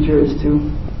procedure is to.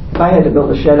 If I had to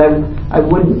build a shed, I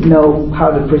wouldn't know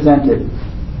how to present it.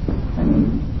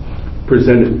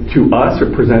 Present it to us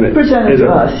or present it? Present it to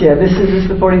us, yeah. This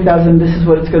is the 40,000. This is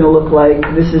what it's going to look like.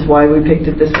 This is why we picked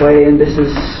it this way, and this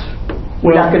is.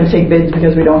 We're not going to take bids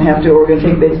because we don't have to, or we're going to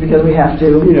take bids because we have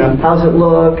to. Yeah. How's it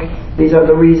look? These are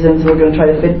the reasons. We're going to try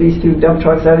to fit these 2 dump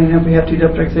trucks. I don't even know if we have 2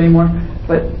 dump trucks anymore.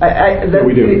 But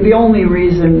we do. The only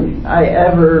reason I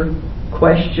ever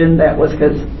questioned that was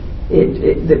because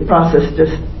the process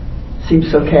just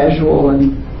seems so casual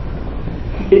and.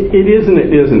 It is and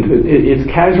it isn't. It's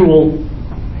casual.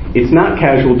 It's not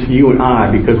casual to you and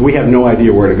I because we have no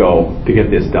idea where to go to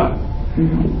get this done.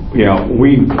 Mm-hmm.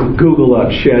 We Google up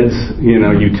sheds,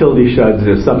 utility sheds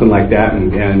or something like that,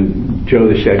 and Joe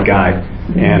the shed guy,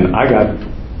 and I got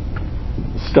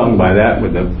stung by that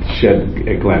with the shed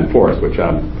at Glen Forest, which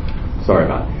I'm sorry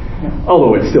about. Yeah.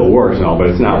 Although it still works and all,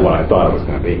 but it's not what I thought it was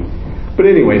going to be.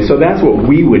 But anyway, so that's what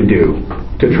we would do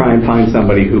to try and find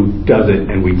somebody who does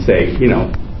it, and we'd say,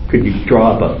 could you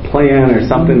draw up a plan or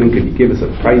something, and could you give us a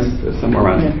price or somewhere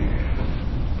around there?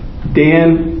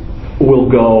 Dan will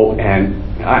go and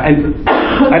I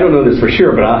don't know this for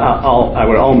sure, but I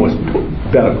would almost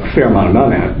bet a fair amount of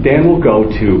money on it. Dan will go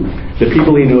to the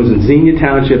people he knows in Xenia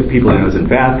Township, the people he knows in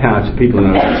Bath Township, people he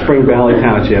knows in Spring Valley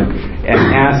Township, and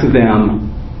ask them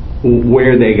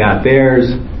where they got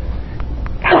theirs,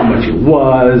 how much it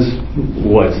was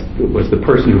the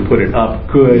person who put it up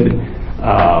good.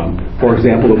 For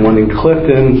example, the one in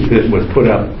Clifton that was put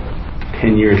up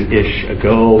 10 years-ish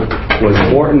ago was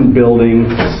Morton Building,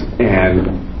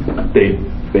 and they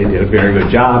did a very good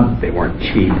job. They weren't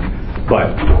cheap,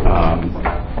 but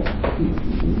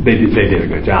they did a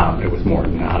good job. It was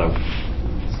Morton out of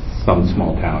some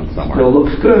small town somewhere. Still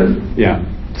looks good. Yeah.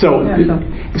 So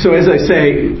as I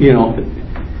say,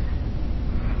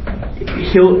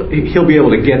 he'll be able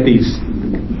to get these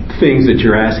things that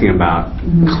you're asking about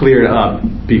cleared up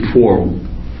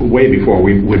way before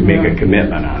we would make a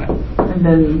commitment on it. And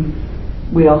then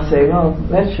we all say, well,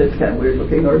 that shit's kind of weird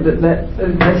looking, or this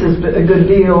is a good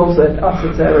deal, so that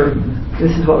offsets that, or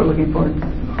this is what we're looking for.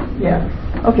 Yeah.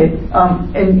 Okay.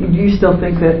 And do you still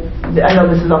think that? I know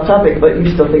this is off topic, but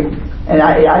you still think? And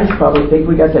I probably think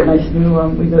we got that nice new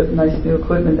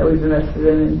equipment that we've invested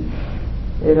in,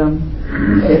 and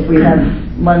if we had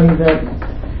money that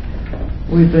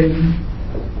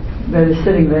that is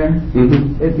sitting there,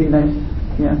 it'd be nice.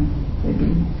 Yeah.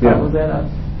 Maybe follow that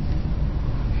up.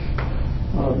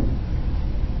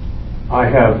 I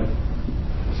have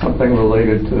something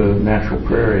related to Natural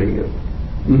Prairie.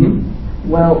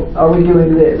 Well, are we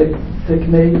doing the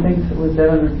committee things? Was that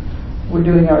under? We're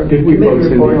doing our committee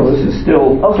report. No, this is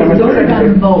still. What about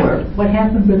the mower? What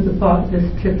happened with this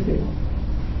chip seal?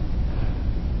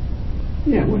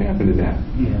 Yeah, what happened to that?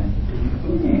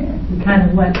 We kind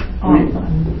of went off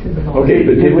to the mower. Okay,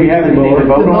 but did we have anything to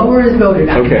vote on? The mower is voted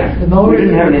on. Okay. We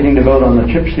didn't have anything to vote on the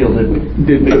chip seal, did we?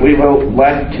 We vote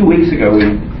 2 weeks ago.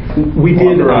 We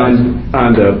did on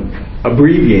the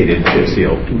abbreviated chip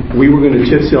seal. We were going to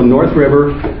chip seal North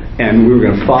River, and we were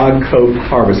going to fog coat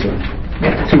Harbison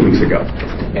 2 weeks ago.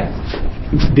 Yeah.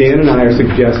 Dan and I are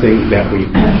suggesting that we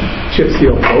chip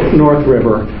seal both North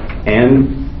River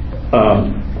and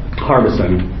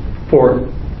Harbison for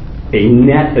a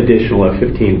net additional of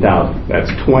 $15,000.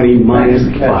 That's 20 minus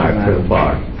 5 for the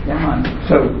fog.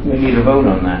 So we need a vote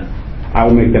on that. I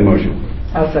will make that motion.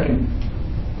 I'll second.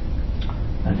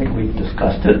 I think we've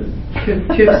discussed it. Chip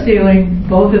sealing,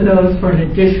 both of those for an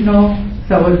additional,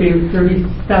 so it would be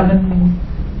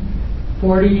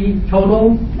 3740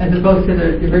 total, as opposed to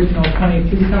the original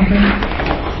 22 something?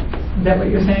 Is that what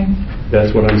you're saying?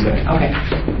 That's what I'm saying. Okay.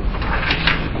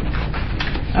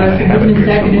 I have it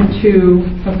Moved and here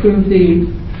seconded to approve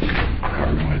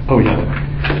Oh, yeah.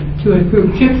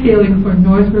 chip sealing for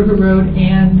North River Road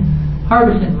and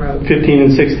Harbison Road 15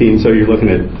 and 16, so you're looking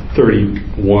at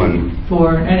 31.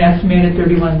 for an estimated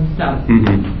 31,000,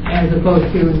 Mm-hmm. as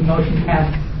opposed to the motion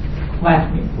passed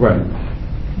last meeting. Right.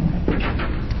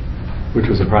 Which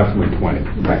was approximately 20.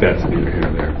 Right. That's neither here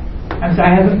nor there. I'm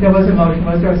sorry, there was a motion.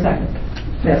 Was there a second?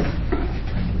 Yes.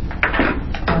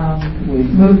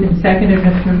 Moved and seconded,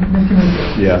 Mr.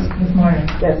 Moody. Yes. Ms. Moore.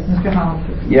 Yes. Mr.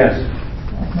 Hollister. Yes.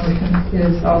 That motion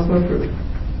is also approved.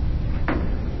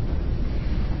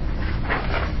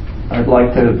 I'd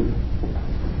like to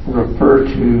refer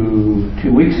to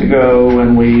 2 weeks ago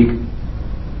when we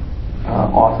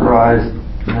authorized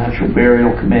the Natural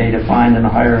Burial Committee to find and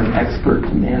hire an expert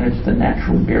to manage the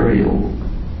natural burial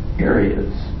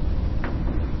areas.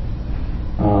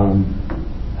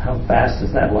 How fast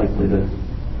is that likely to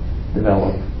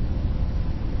develop?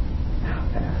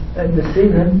 This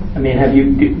season, I mean, have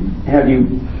you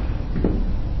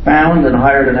found and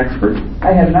hired an expert?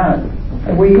 I have not.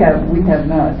 We have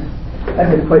not.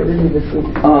 I've been quite busy this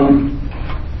week.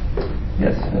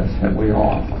 Yes, have we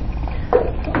all.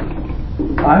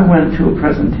 I went to a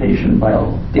presentation by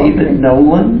David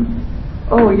Nolan.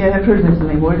 Oh, yeah, I've heard his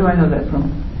name. Where do I know that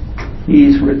from?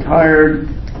 He's retired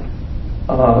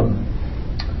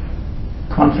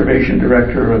conservation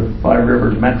director of Five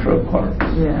Rivers Metro Parks.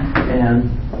 Yeah.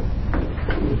 And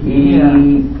he,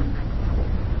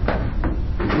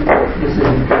 this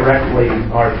isn't directly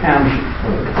our township,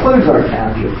 or includes our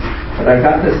township, but I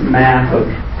got this map of,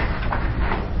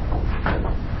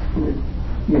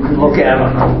 you can look at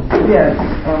on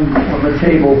the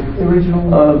table The original.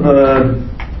 of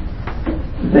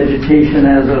vegetation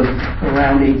as of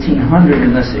around 1800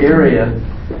 in this area,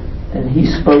 and he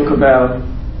spoke about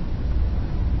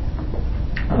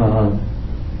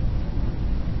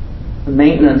the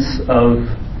maintenance of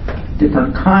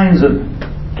different kinds of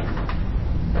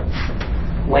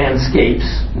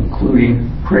landscapes, including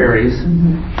prairies,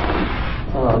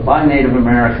 by Native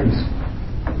Americans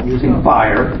using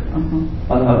fire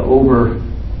over.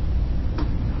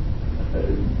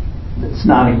 It's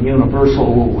not a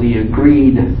universally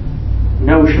agreed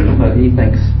notion, but he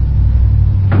thinks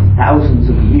thousands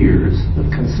of years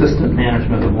of consistent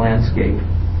management of landscape.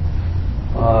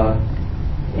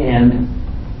 And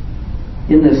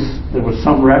in this, there was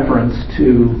some reference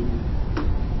to,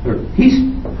 or he's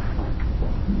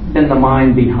been the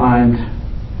mind behind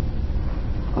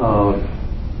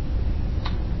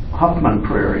Huffman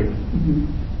Prairie.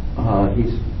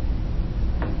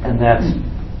 And that's,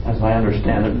 as I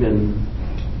understand it,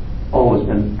 always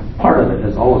been part of it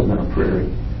has always been a prairie.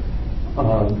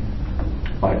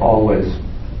 By always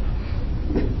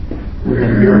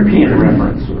within European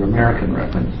reference or American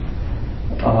reference,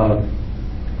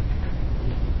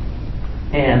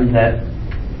 and that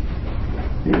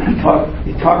he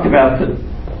talked about the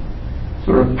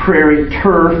sort of prairie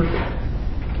turf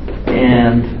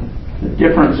and the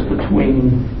difference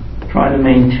between trying to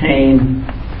maintain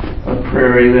a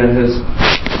prairie that has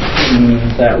been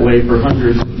that way for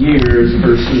hundreds of years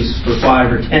versus for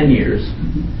 5 or 10 years.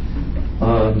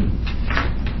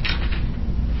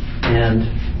 And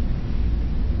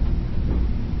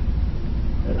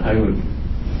I would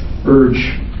urge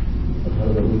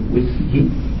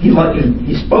he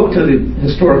spoke to the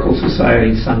Historical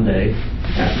Society Sunday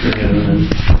afternoon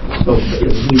and spoke.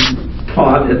 He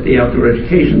taught at the Outdoor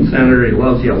Education Center. He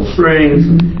loves Yellow Springs.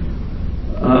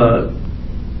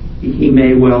 He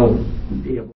may well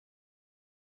be able.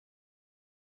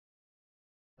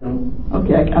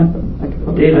 Okay,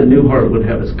 David Newhart would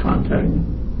have his contact.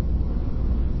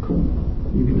 Cool.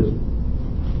 You can just.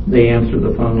 They answer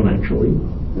the phone actually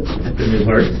at the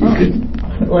Newhart.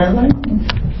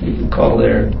 You can call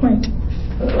there. Right.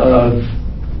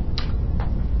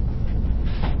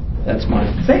 That's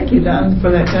mine. Thank you, Don,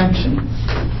 for that action.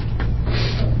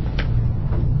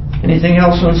 Anything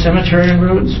else on cemetery and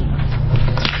roads?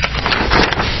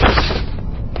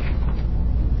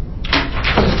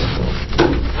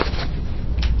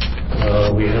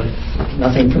 We have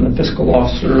nothing from the fiscal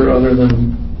officer other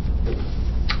than.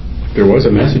 There was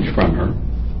a message from her.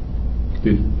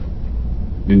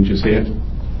 Didn't you see it?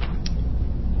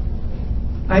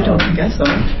 I don't think I saw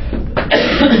it.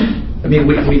 I mean,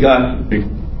 we got It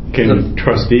came to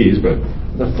trustees, but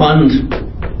the fund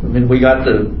I mean, we got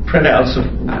the printouts of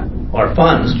our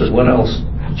funds, but what else?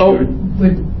 Oh,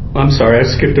 Would- I'm sorry, I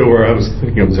skipped over. I was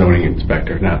thinking of zoning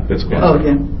inspector, not fiscal. Oh,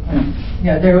 yeah.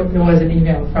 Yeah, there was an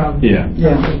email from. Yeah.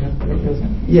 Yeah.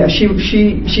 Yeah,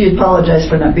 she apologized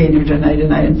for not being here tonight,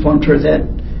 and I informed her that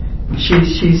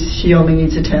she only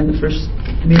needs to attend the first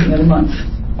meeting of the month.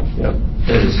 Yep,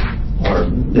 that is our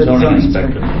The zoning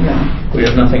inspector. Yeah. We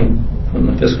have nothing from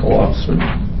the fiscal officer.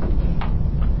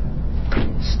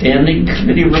 Standing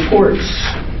committee reports.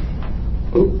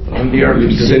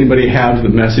 Does anybody have the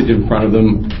message in front of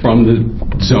them from the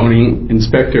zoning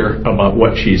inspector about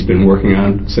what she's been working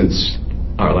on since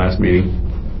our last meeting?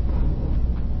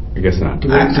 I guess not. Do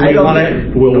we want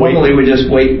to? Normally, we just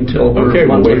wait until her Okay,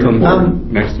 we'll monthly wait until report.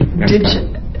 next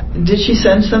time. Did she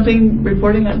send something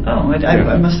reporting on? Oh,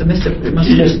 I must have missed it. It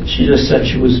must She just said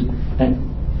she was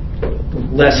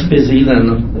less busy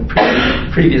than the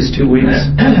previous 2 weeks.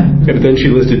 Yeah, but then she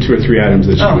listed 2 or 3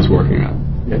 items that she was working on.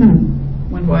 Yeah.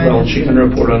 When why I Well, didn't she see can it.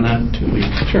 report on that in 2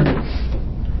 weeks. Sure.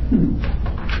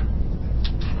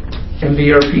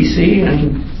 MVRPC,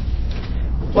 and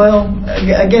Well,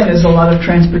 again, there's a lot of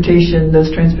transportation.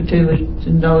 Those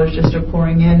transportation dollars just are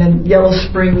pouring in. And Yellow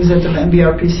Springs at the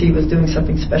MBRPC was doing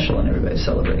something special, and everybody's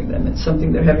celebrating them. It's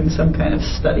something they're having some kind of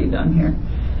study done here.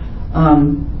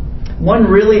 One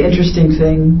really interesting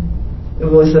thing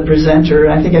was the presenter.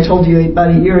 I think I told you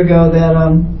about a year ago that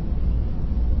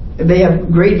they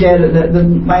have great data. The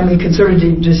Miami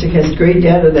Conservative District has great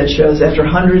data that shows after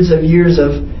hundreds of years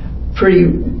of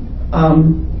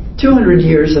 200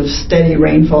 years of steady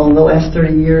rainfall in the last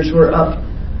 30 years, we're up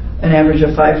an average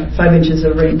of 5 inches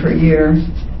of rain per year,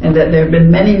 and that there have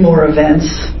been many more events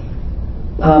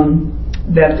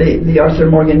that the Arthur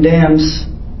Morgan dams,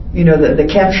 the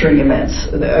capturing events,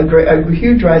 a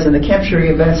huge rise in the capturing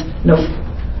events.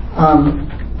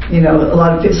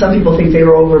 Some people think they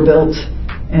were overbuilt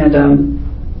and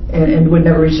would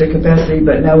never reach their capacity,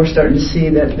 but now we're starting to see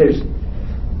that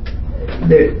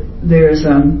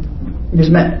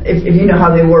if you know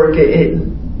how they work,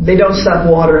 they don't stop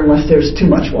water unless there's too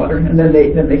much water, and then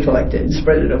they collect it and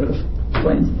spread it over the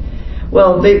plains.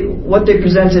 Well, what they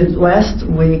presented last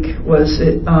week was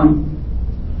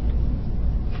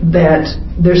that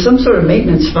there's some sort of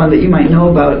maintenance fund that you might know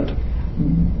about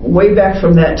way back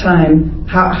from that time.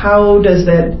 How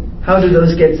do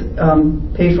those get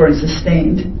paid for and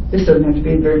sustained? This doesn't have to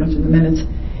be very much in the minutes.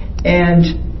 And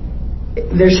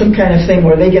there's some kind of thing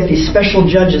where they get these special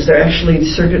judges. They're actually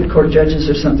circuit court judges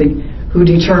or something who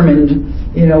determined,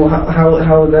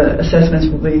 how the assessments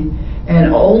will be.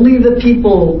 And only the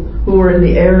people who were in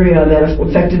the area that are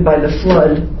affected by the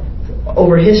flood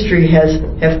over history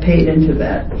have paid into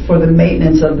that for the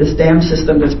maintenance of this dam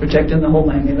system that's protecting the whole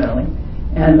Miami Valley.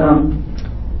 And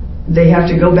they have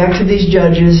to go back to these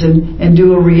judges and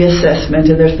do a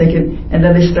reassessment, and they're thinking, and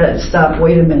then they stop,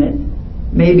 wait a minute,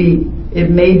 maybe it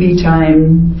may be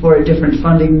time for a different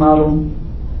funding model.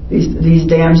 These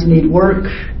dams need work.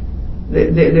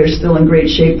 They're still in great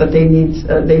shape, but they need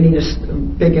a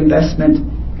big investment,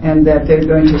 and that they're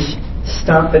going to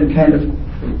stop and kind of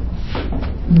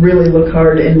really look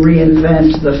hard and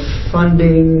reinvent the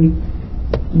funding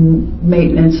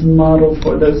maintenance model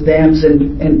for those dams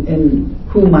and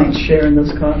who might share in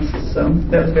those costs. So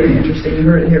that was very interesting. You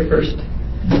heard it here first.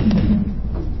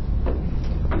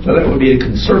 so that would be a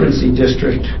conservancy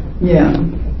district. Yeah.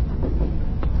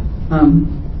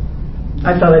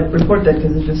 I thought I'd report that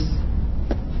because it just...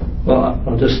 Well,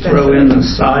 I'll just throw in the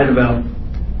side about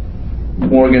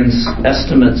Morgan's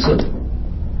estimates of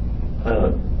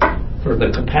for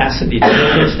the capacity to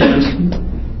build those dams.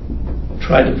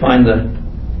 Tried to find the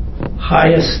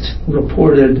highest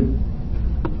reported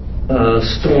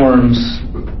storms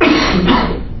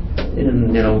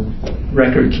in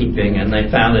record keeping, and they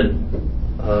found it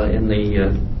in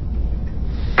the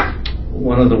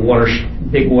one of the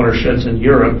big watersheds in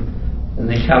Europe, and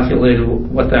they calculated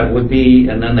what that would be,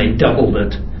 and then they doubled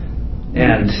it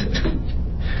and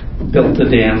built the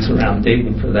dams around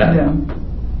Dayton for that. Yeah.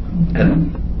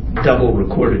 And double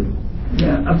recorded.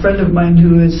 Yeah, a friend of mine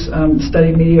who is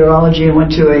studying meteorology and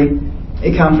went to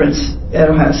a conference at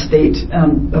Ohio State,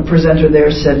 a presenter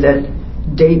there said that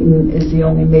Dayton is the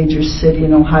only major city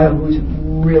in Ohio who's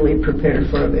really prepared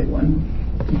for a big one,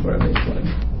 for a big flood.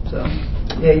 So,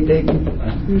 yay, Dayton.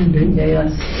 Yay,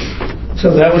 us.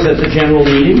 So that was at the general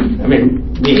meeting? I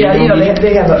mean, Yeah,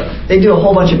 they do a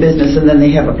whole bunch of business, and then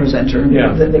they have a presenter.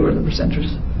 Yeah. They were the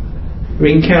presenters.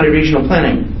 Greene County Regional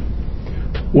Planning.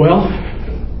 Well,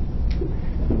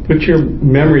 put your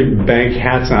memory bank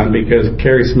hats on, because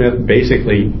Carrie Smith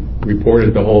basically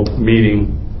reported the whole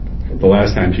meeting the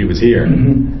last time she was here,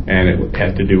 and it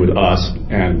had to do with us,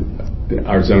 and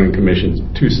our zoning commission's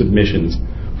 2 submissions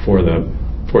for the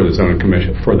zoning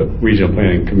commission, for the regional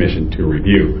planning commission to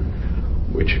review,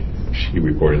 which she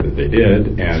reported that they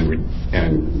did,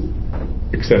 and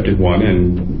accepted one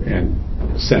and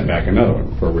sent back another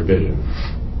one for revision.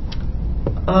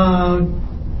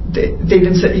 They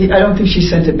didn't say, I don't think she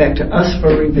sent it back to us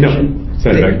for revision. No,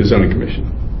 sent it back to the zoning commission.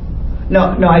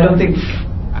 No, I don't think,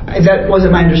 that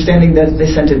wasn't my understanding that they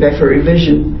sent it back for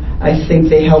revision. I think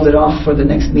they held it off for the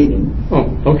next meeting.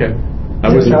 Oh, okay.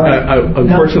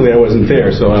 Unfortunately, I wasn't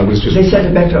there, so I was just... They sent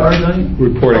it back to our zoning?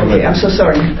 Reporting. Okay, I'm so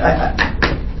sorry.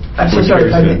 I'm so sorry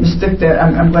if I made a mistake there.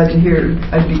 I'm glad to hear,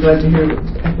 I'd be glad to hear it.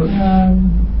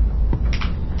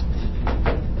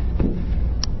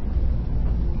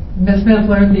 Ms. Smith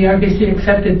learned the RBC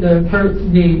accepted the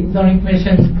zoning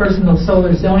commission's personal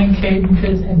solar zoning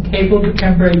changes and tabled the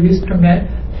temporary use permit.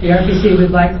 The RBC would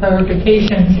like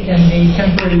clarifications in the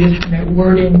temporary use permit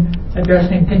wording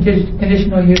addressing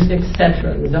conditional use,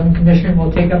 etc. The zoning commission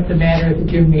will take up the matter at the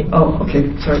June meeting. Oh,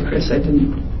 okay. Sorry, Chris.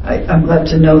 I'm glad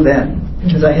to know that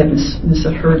because I had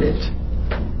misheard it.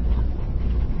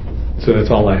 So that's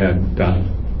all I had, Don.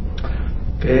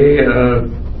 Okay,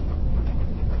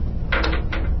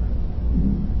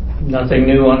 nothing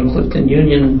new on Clifton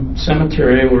Union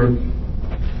Cemetery.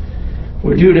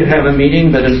 We're due to have a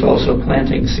meeting, but it's also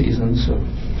planting season, so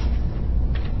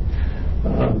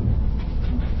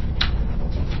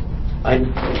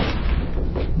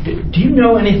do you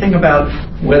know anything about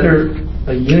whether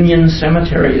a Union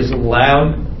Cemetery is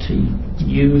allowed to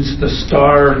use the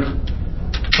Star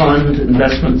Fund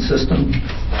investment system?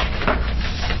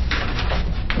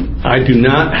 I do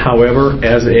not, however,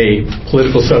 as a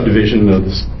political subdivision of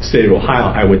the state of Ohio,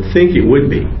 I would think it would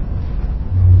be.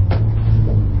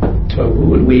 So who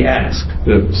would we ask?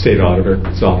 The state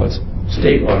auditor's office.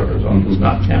 State auditor's office,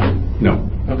 not county? No.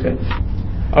 Okay.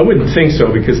 I wouldn't think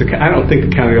so because I don't think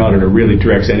the county auditor really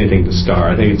directs anything to Star.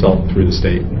 I think it's all through the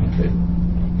state. Okay.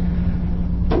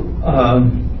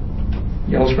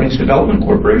 Yellow Springs Development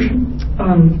Corporation?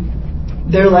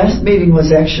 Their last meeting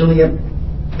was actually a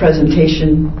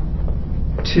presentation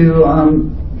to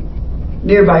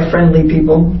nearby friendly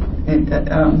people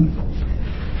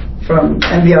from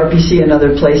MVRPC and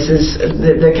other places.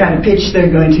 The kind of pitch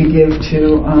they're going to give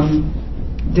to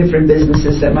different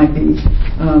businesses that might be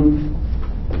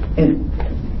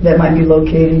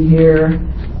located here,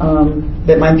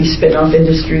 that might be spin-off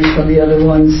industries from the other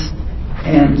ones,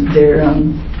 and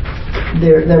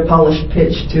their polished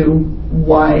pitch to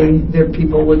why their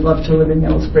people would love to live in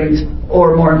Yellow Springs,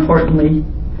 or more importantly,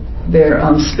 their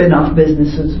spin-off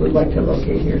businesses would like to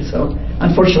locate here. So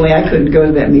unfortunately, I couldn't go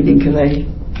to that meeting because I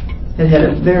had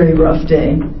a very rough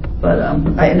day. But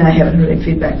I haven't heard any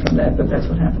feedback from that. But that's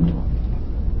what happened.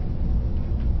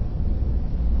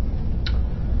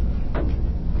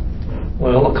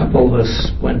 Well, a couple of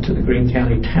us went to the Greene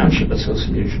County Township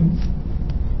Association.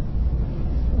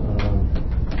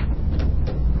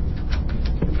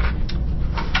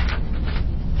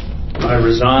 I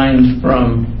resigned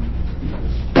from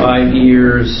 5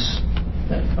 years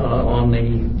on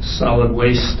the Solid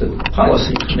Waste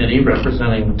Policy Committee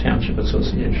representing the Township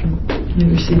Association. You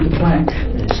received a plaque.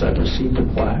 Yes, I received a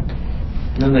plaque.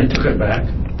 And then they took it back.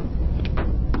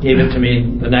 Gave it to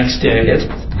me the next day at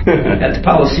the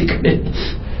Policy Committee.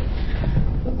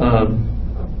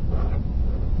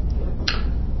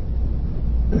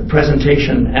 The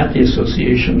presentation at the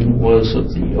association was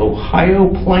of the Ohio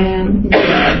plan,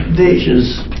 which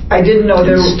is I didn't know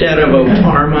there instead of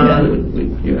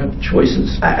OTARMA, you have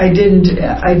choices. I didn't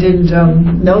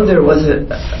know there was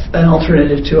an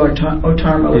alternative to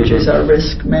OTARMA, which is our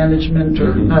risk management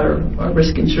or not our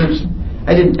risk insurance.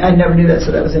 I never knew that,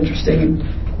 so that was interesting. And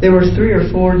there were 3 or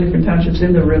 4 different townships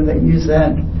in the room that used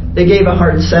that. They gave a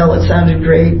hard sell. It sounded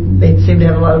great. They seemed to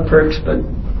have a lot of perks, but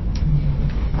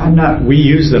I'm not. We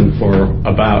used them for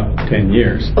about 10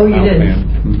 years. Oh, you did?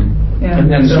 Yeah. And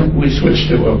then we switched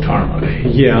to OTARMA.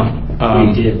 Yeah. We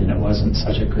did, and it wasn't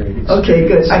such a great experience. Okay,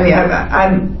 good. I mean,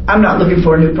 I'm not looking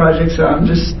for a new project, so I'm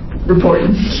just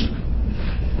reporting.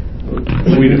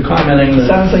 We were commenting that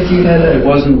sounds like you had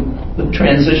the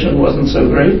transition wasn't so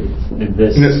great.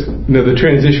 No, the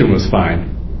transition was fine.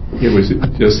 It was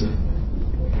just,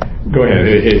 go ahead,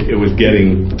 it was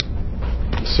getting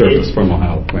service from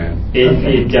Ohio plan.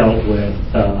 It dealt with,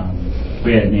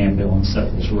 we had an ambulance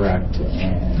that was wrecked,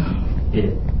 and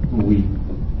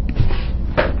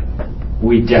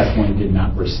we definitely did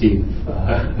not receive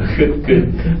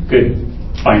good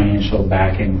financial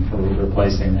backing for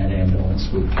replacing that ambulance.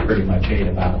 We pretty much ate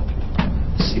about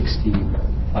 $65,000.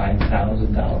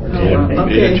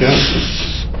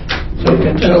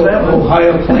 Okay. So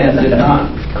Ohio plan did not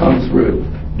come through.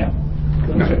 No.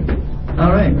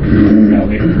 All right. No,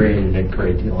 we created a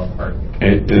great deal of art.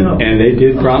 And they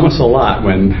did promise a lot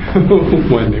when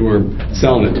when they were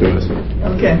selling it to us.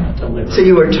 Okay. So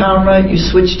you were Town Right, you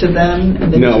switched to them,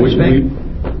 and then No, you switched back?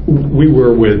 we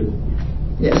were with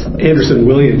Yes. Anderson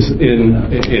Williams in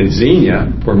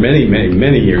Xenia for many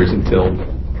years until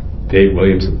Dave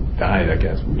Williams died, I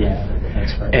guess. Yeah,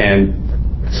 that's right. And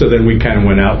so then we kind of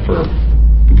went out for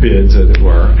bids, as it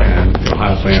were, and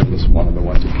Ohio Land was one of the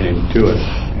ones who came to us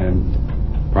and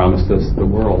promised us the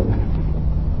world,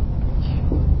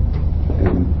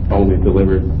 and only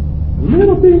delivered a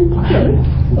little bit.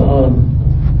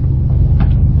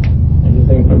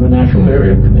 Anything from the Natural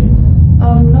Barrier Committee?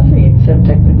 Nothing except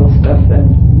technical stuff,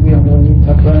 and we don't really need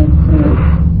to talk about it in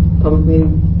a public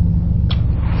meeting.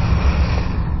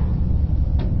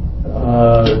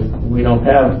 We don't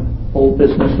have old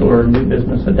business or new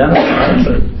business identified,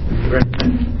 but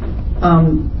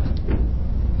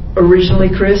Originally,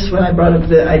 Chris, when I brought up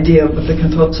the idea of the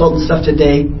consultant stuff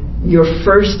today, your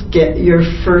first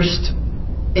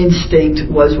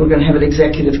instinct was we're going to have an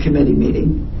executive committee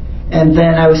meeting. And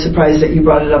then I was surprised that you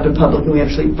brought it up in public and we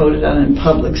actually voted on it in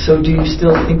public. So do you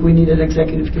still think we need an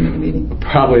executive committee meeting?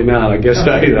 Probably not. I guess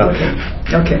Okay.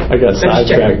 I got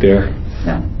sidetracked there.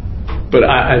 Yeah. But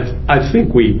I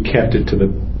think we kept it to the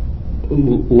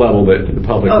level that the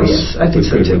public Oh, was, yes, I think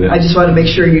was so good too. with it. I just want to make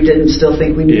sure you didn't still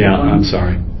think we needed Yeah, one. I'm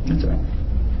sorry. That's all right.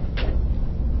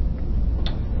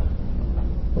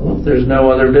 well, if there's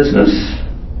no other business,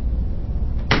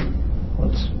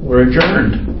 we're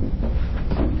adjourned.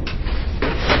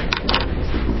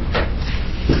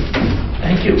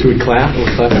 Thank you. Should we clap? We'll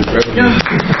clap for everyone.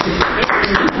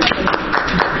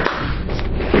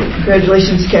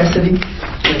 Congratulations, Cassidy.